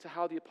listen to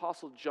how the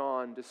Apostle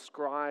John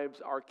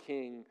describes our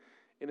King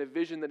in a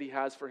vision that he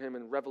has for him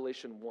in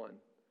Revelation 1.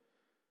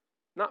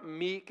 Not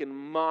meek and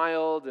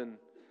mild and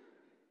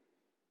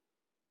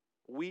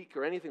weak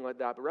or anything like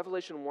that, but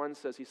Revelation 1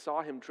 says he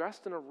saw him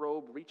dressed in a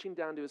robe reaching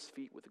down to his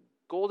feet with a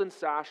golden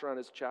sash around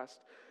his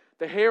chest.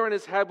 The hair on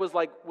his head was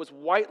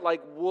white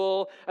like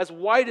wool, as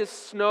white as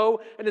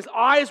snow, and his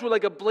eyes were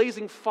like a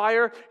blazing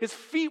fire. His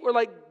feet were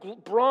like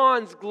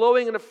bronze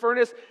glowing in a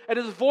furnace, and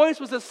his voice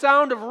was the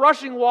sound of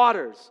rushing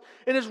waters.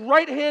 In his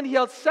right hand he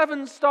held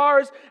 7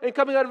 stars, and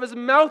coming out of his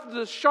mouth was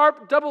a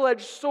sharp double-edged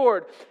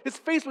sword. His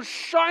face was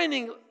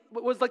shining,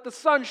 was like the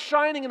sun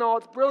shining in all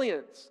its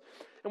brilliance.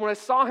 And when I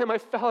saw him, I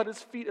fell at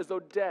his feet as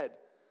though dead.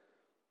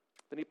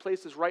 Then he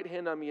placed his right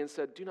hand on me and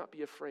said, "Do not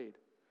be afraid.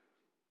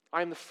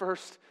 I am the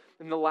first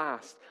and the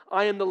last.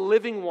 I am the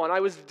living one. I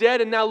was dead,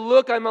 and now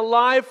look, I'm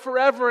alive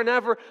forever and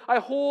ever. I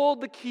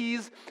hold the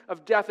keys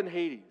of death and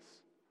Hades."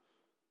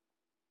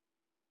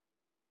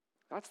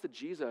 That's the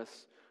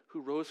Jesus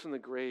who rose from the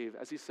grave,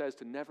 as he says,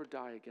 to never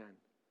die again.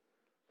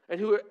 And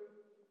who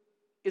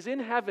is in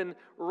heaven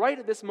right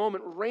at this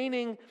moment,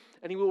 reigning,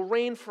 and he will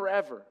reign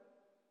forever.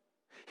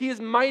 He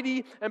is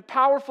mighty and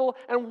powerful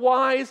and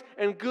wise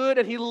and good,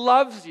 and he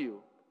loves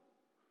you.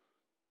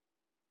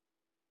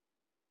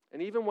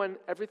 And even when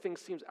everything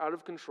seems out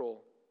of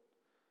control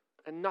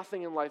and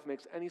nothing in life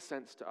makes any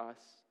sense to us,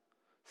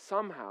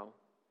 somehow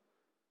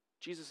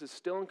Jesus is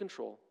still in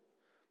control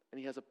and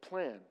he has a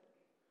plan.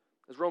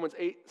 As Romans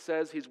 8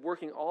 says, he's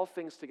working all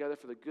things together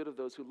for the good of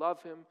those who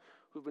love him,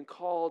 who've been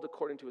called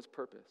according to his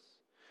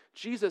purpose.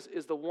 Jesus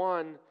is the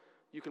one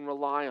you can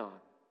rely on.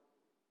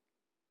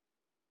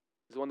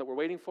 He's the one that we're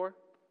waiting for.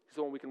 He's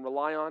the one we can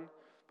rely on.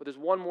 But there's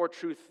one more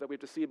truth that we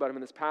have to see about him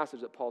in this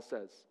passage that Paul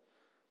says.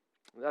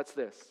 And that's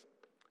this.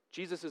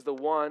 Jesus is the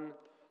one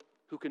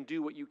who can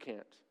do what you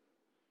can't.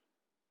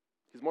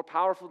 He's more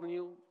powerful than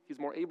you, he's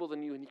more able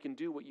than you, and he can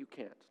do what you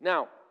can't.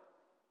 Now,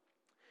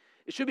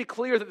 it should be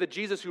clear that the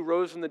Jesus who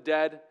rose from the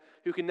dead,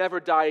 who can never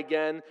die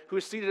again, who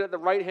is seated at the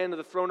right hand of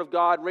the throne of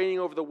God, reigning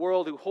over the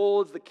world, who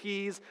holds the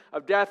keys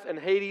of death and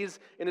Hades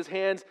in his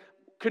hands,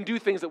 can do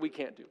things that we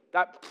can't do.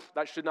 That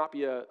should not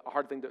be a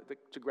hard thing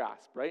to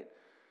grasp, right?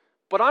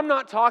 But I'm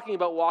not talking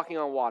about walking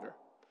on water.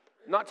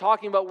 I'm not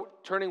talking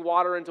about turning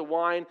water into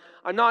wine.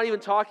 I'm not even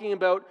talking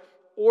about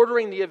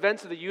ordering the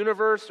events of the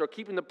universe or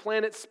keeping the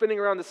planets spinning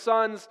around the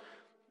suns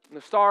and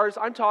the stars.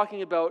 I'm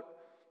talking about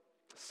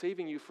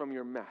saving you from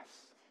your mess.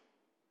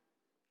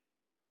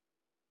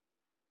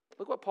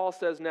 Look what Paul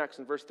says next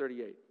in verse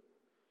 38.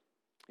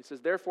 He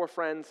says, Therefore,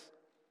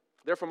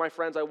 my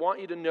friends, I want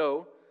you to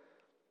know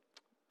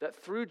that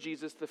through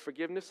Jesus the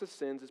forgiveness of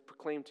sins is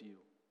proclaimed to you.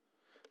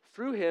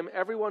 Through him,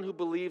 everyone who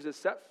believes is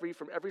set free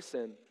from every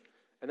sin.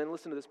 And then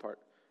listen to this part.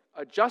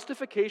 A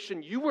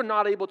justification you were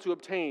not able to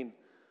obtain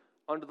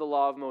under the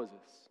law of Moses.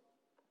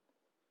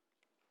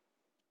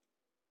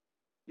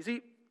 You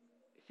see,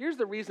 here's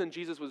the reason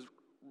Jesus was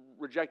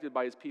rejected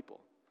by his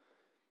people.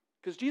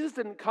 Because Jesus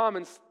didn't come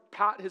and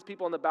pat his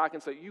people on the back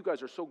and say, "You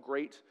guys are so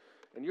great,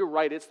 and you're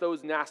right, it's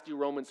those nasty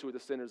Romans who are the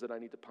sinners that I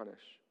need to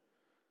punish."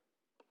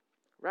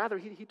 Rather,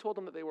 he told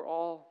them that they were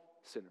all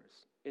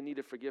sinners in need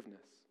of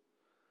forgiveness.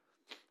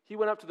 He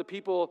went up to the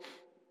people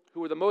who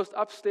were the most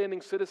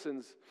upstanding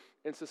citizens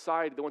in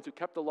society, the ones who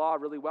kept the law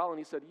really well, and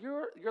he said,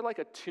 you're like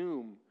a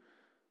tomb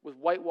with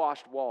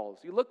whitewashed walls.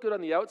 You look good on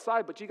the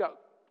outside, but you got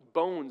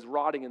bones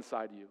rotting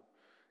inside you.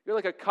 You're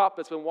like a cup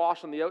that's been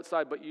washed on the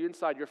outside, but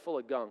inside you're full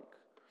of gunk.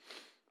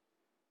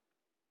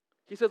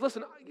 He said,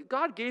 listen,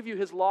 God gave you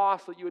his law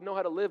so that you would know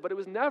how to live, but it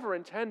was never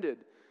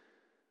intended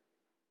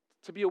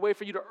to be a way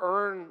for you to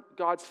earn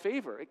God's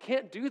favor. It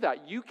can't do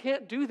that. You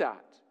can't do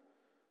that.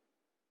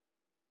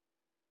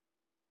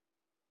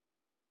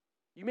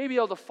 You may be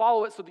able to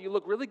follow it so that you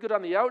look really good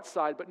on the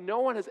outside, but no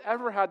one has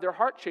ever had their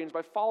heart changed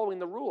by following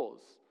the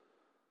rules.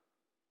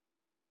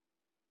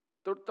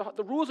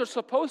 The rules are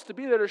supposed to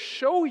be there to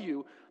show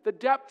you the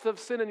depth of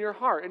sin in your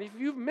heart. And if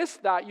you've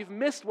missed that, you've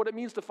missed what it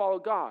means to follow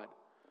God.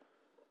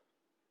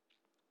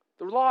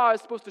 The law is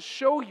supposed to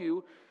show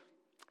you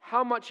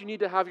how much you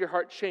need to have your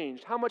heart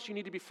changed, how much you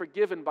need to be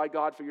forgiven by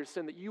God for your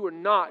sin, that you are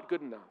not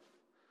good enough.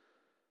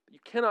 You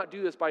cannot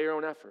do this by your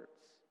own efforts.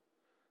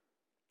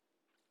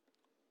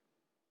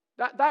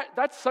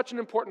 That's such an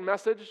important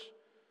message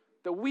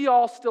that we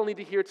all still need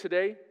to hear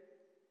today.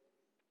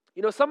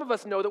 You know, some of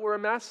us know that we're a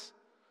mess,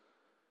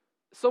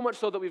 so much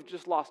so that we've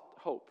just lost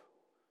hope.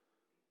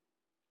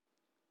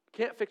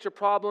 Can't fix your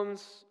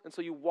problems, and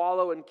so you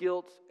wallow in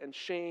guilt and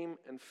shame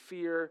and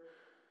fear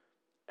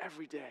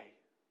every day.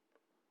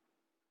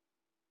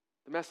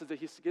 The message that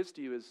he gives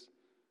to you is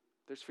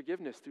there's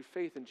forgiveness through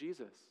faith in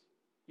Jesus.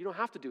 You don't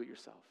have to do it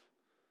yourself.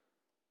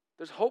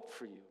 There's hope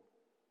for you.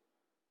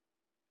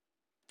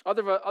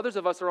 Others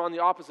of us are on the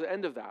opposite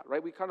end of that,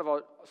 right? We kind of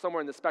are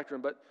somewhere in the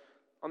spectrum, but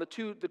on the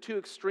two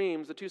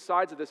extremes, the two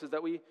sides of this is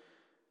that we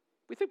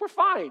think we're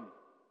fine.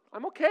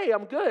 I'm okay,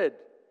 I'm good.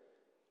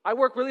 I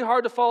work really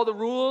hard to follow the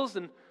rules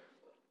and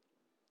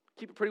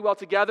keep it pretty well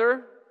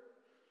together.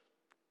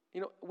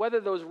 You know, whether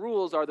those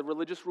rules are the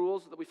religious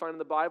rules that we find in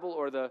the Bible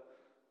or the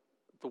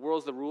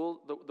rules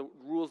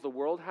the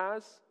world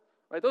has,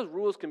 right? Those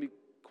rules can be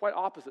quite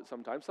opposite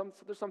sometimes.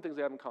 There's some things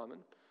they have in common.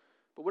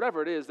 But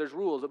whatever it is, there's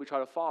rules that we try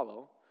to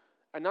follow,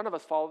 and none of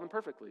us follow them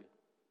perfectly.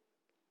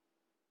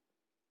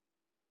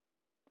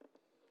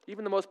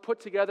 Even the most put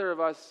together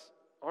of us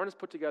aren't as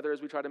put together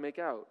as we try to make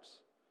out.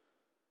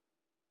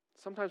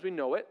 Sometimes we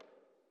know it.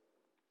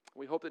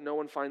 We hope that no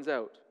one finds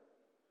out.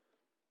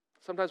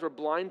 Sometimes we're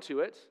blind to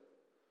it.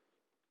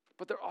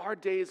 But there are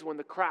days when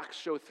the cracks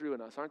show through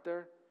in us, aren't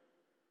there?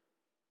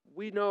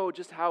 We know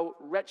just how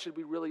wretched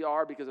we really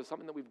are because of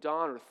something that we've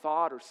done or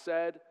thought or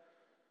said.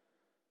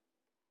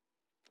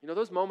 You know,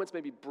 those moments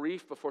may be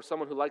brief before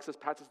someone who likes us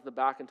pats us in the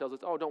back and tells us,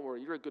 oh, don't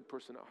worry, you're a good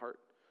person at heart.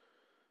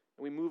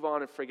 And we move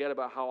on and forget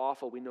about how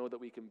awful we know that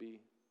we can be.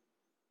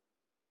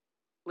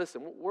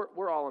 Listen,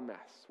 we're all a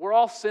mess. We're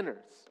all sinners.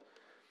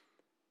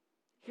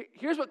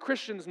 Here's what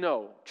Christians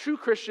know. True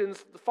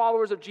Christians, the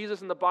followers of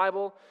Jesus in the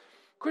Bible,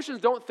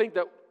 Christians don't think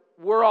that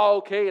we're all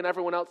okay and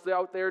everyone else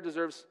out there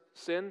deserves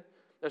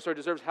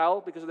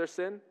hell because of their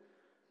sin.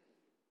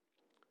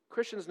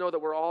 Christians know that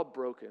we're all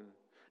broken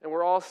and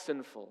we're all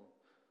sinful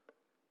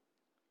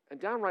and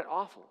downright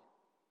awful.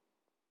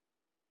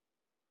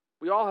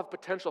 We all have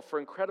potential for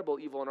incredible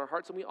evil in our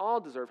hearts, and we all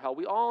deserve hell.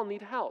 We all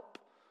need help.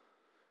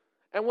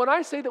 And when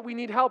I say that we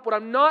need help, what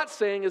I'm not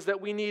saying is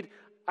that we need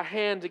a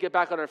hand to get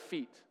back on our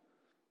feet.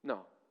 No.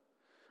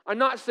 I'm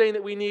not saying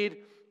that we need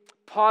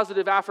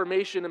positive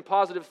affirmation and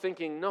positive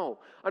thinking. No.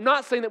 I'm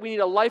not saying that we need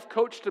a life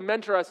coach to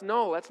mentor us.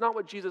 No, that's not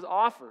what Jesus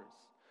offers.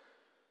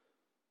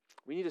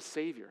 We need a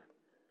Savior.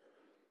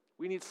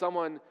 We need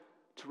someone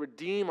to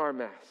redeem our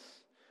mess.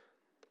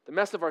 The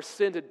mess of our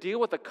sin, to deal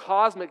with the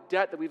cosmic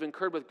debt that we've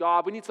incurred with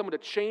God. We need someone to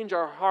change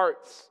our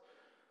hearts.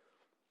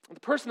 And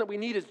the person that we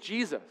need is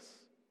Jesus.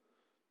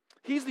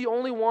 He's the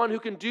only one who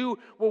can do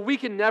what we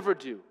can never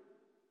do.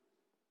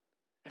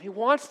 And He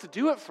wants to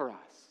do it for us.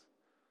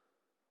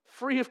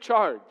 Free of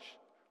charge.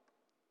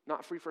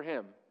 Not free for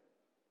Him.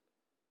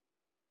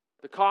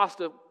 The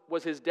cost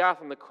was His death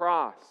on the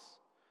cross.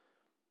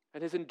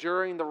 And His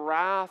enduring the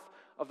wrath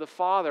of the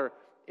Father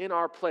in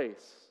our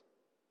place.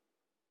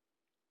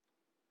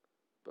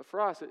 But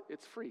for us,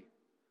 it's free.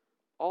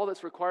 All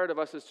that's required of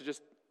us is to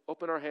just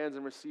open our hands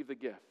and receive the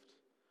gift.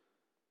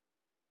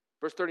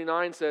 Verse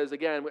 39 says,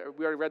 again, we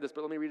already read this,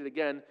 but let me read it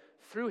again.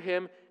 Through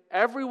Him,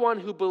 everyone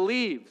who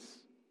believes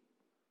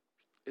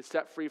is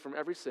set free from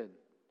every sin.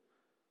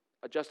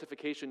 A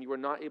justification you were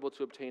not able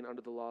to obtain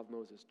under the law of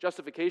Moses.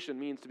 Justification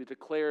means to be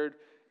declared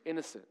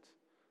innocent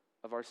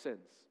of our sins.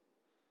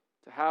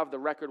 To have the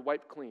record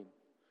wiped clean.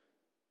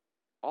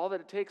 All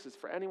that it takes is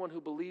for anyone who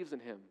believes in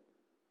Him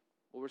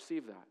will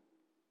receive that.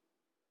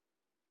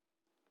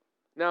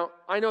 Now,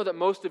 I know that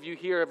most of you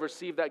here have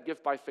received that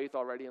gift by faith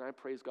already, and I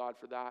praise God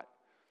for that,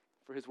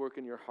 for His work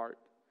in your heart.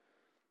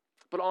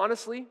 But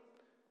honestly,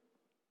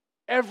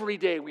 every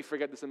day we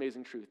forget this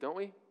amazing truth, don't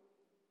we?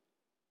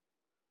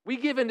 We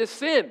give in to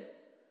sin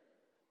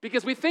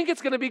because we think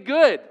it's going to be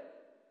good,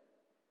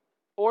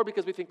 or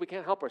because we think we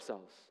can't help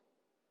ourselves.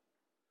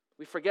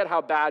 We forget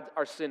how bad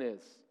our sin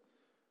is,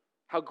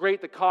 how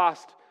great the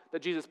cost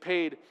that Jesus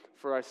paid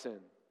for our sin,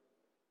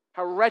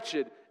 how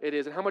wretched it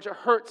is, and how much it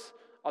hurts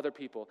other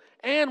people.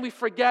 And we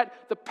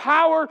forget the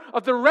power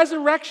of the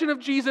resurrection of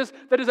Jesus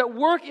that is at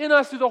work in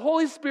us through the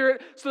Holy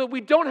Spirit so that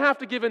we don't have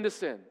to give in to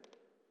sin.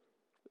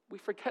 We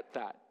forget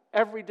that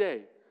every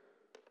day.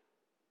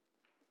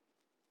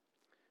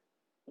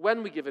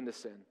 When we give in to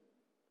sin,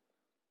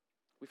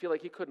 we feel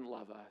like He couldn't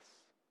love us.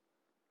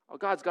 Oh,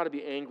 God's got to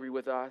be angry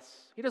with us.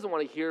 He doesn't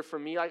want to hear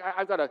from me.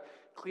 I've got to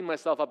clean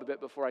myself up a bit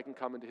before I can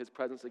come into His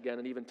presence again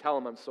and even tell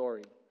Him I'm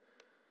sorry.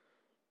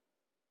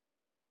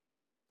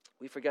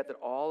 We forget that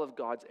all of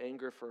God's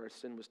anger for our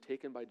sin was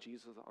taken by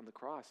Jesus on the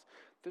cross.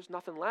 There's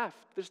nothing left.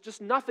 There's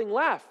just nothing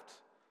left.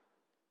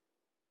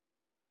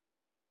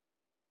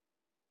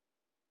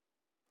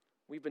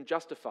 We've been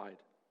justified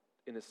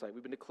in His sight.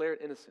 We've been declared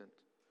innocent.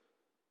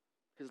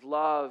 His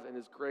love and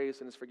His grace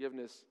and His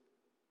forgiveness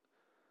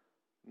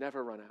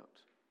never run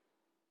out.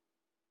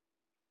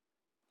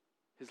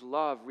 His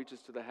love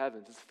reaches to the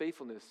heavens. His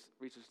faithfulness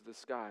reaches to the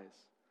skies.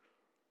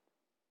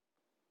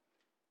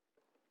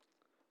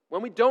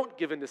 When we don't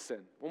give in to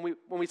sin, when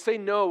we say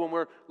no, when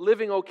we're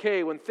living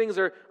okay, when things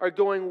are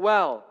going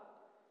well,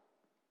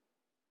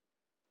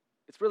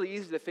 it's really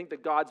easy to think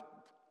that God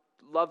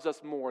loves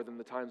us more than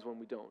the times when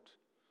we don't.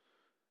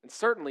 And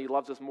certainly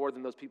loves us more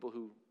than those people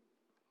who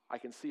I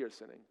can see are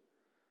sinning.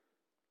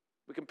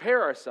 We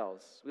compare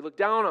ourselves. We look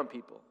down on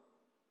people.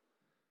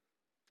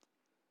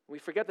 We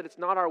forget that it's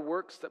not our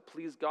works that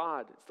please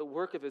God. It's the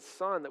work of His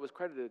Son that was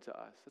credited to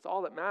us. That's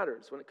all that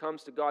matters when it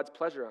comes to God's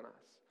pleasure on us.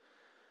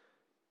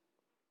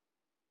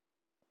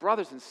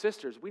 Brothers and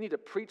sisters, we need to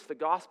preach the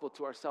gospel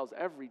to ourselves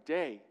every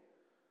day.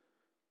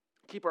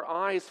 Keep our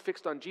eyes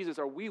fixed on Jesus,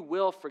 or we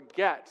will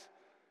forget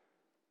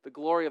the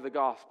glory of the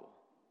gospel.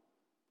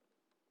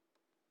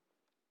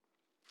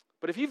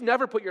 But if you've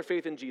never put your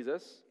faith in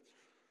Jesus,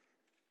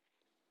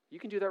 you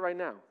can do that right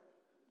now.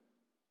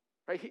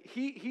 Right?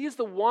 He is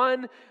the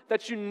one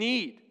that you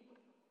need.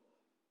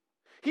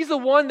 He's the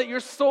one that your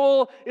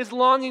soul is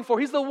longing for.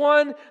 He's the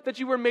one that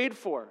you were made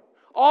for.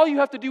 All you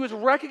have to do is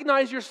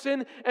recognize your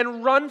sin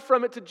and run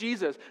from it to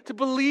Jesus. To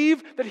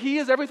believe that He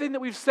is everything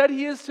that we've said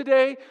He is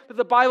today, that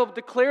the Bible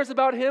declares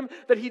about Him,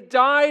 that He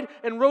died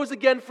and rose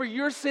again for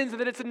your sins, and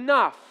that it's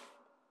enough.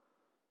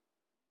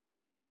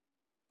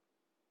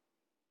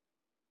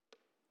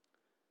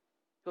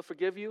 He'll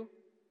forgive you.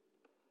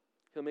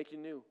 He'll make you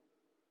new.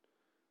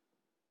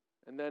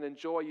 And then in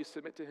joy, you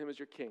submit to him as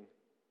your king,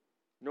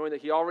 knowing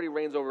that he already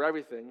reigns over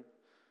everything.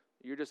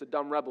 You're just a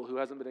dumb rebel who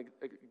hasn't been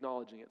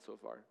acknowledging it so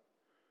far.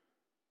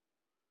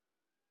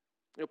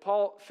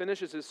 Paul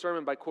finishes his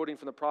sermon by quoting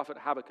from the prophet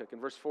Habakkuk. In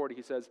verse 40,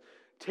 he says,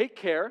 "Take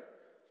care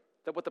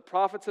that what the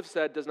prophets have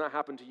said does not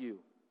happen to you."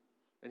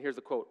 And here's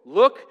the quote: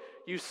 "Look,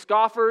 you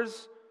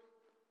scoffers,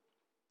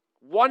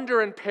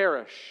 wonder and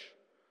perish,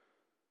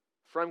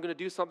 for I'm going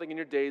to do something in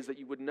your days that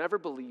you would never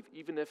believe,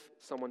 even if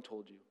someone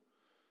told you."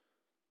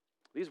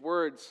 These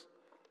words,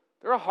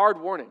 they're a hard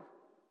warning.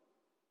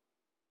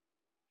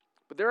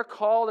 But they're a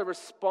call to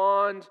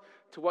respond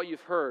to what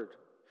you've heard.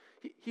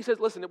 He says,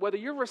 listen, whether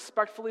you're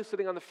respectfully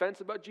sitting on the fence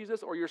about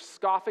Jesus or you're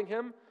scoffing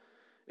him,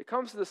 it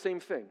comes to the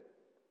same thing.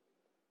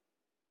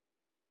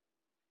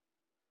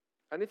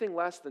 Anything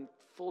less than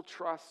full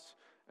trust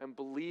and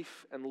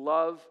belief and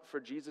love for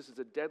Jesus is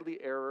a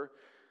deadly error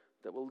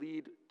that will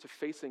lead to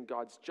facing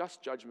God's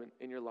just judgment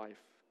in your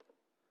life,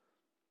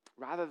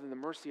 rather than the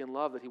mercy and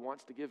love that he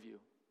wants to give you.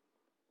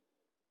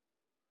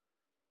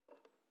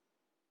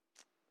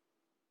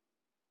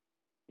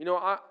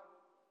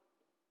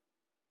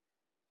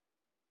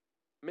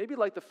 Maybe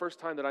like the first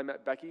time that I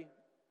met Becky,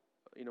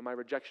 my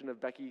rejection of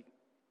Becky,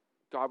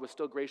 God was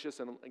still gracious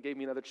and gave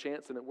me another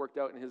chance, and it worked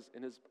out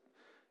in his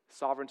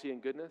sovereignty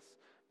and goodness.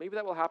 Maybe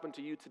that will happen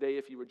to you today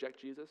if you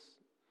reject Jesus.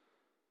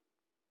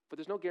 But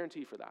there's no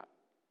guarantee for that.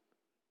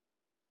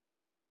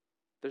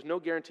 There's no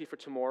guarantee for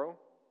tomorrow.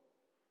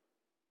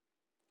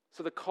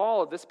 So the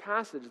call of this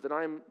passage that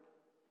I'm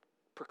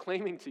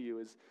proclaiming to you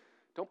is,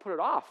 don't put it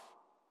off.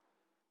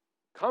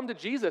 Come to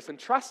Jesus and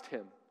trust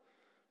him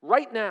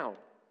right now.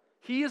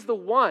 He is the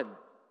one.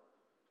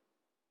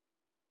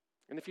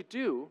 And if you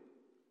do,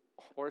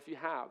 or if you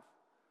have,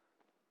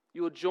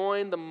 you will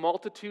join the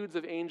multitudes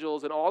of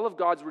angels and all of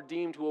God's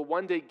redeemed who will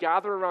one day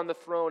gather around the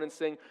throne and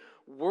sing,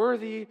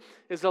 "Worthy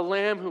is the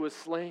Lamb who was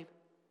slain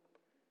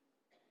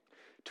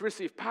to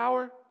receive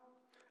power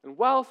and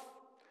wealth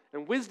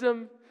and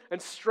wisdom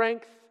and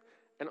strength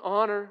and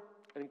honor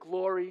and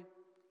glory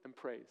and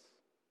praise."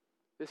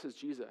 This is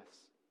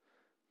Jesus.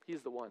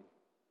 He's the one.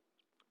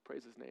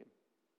 Praise his name.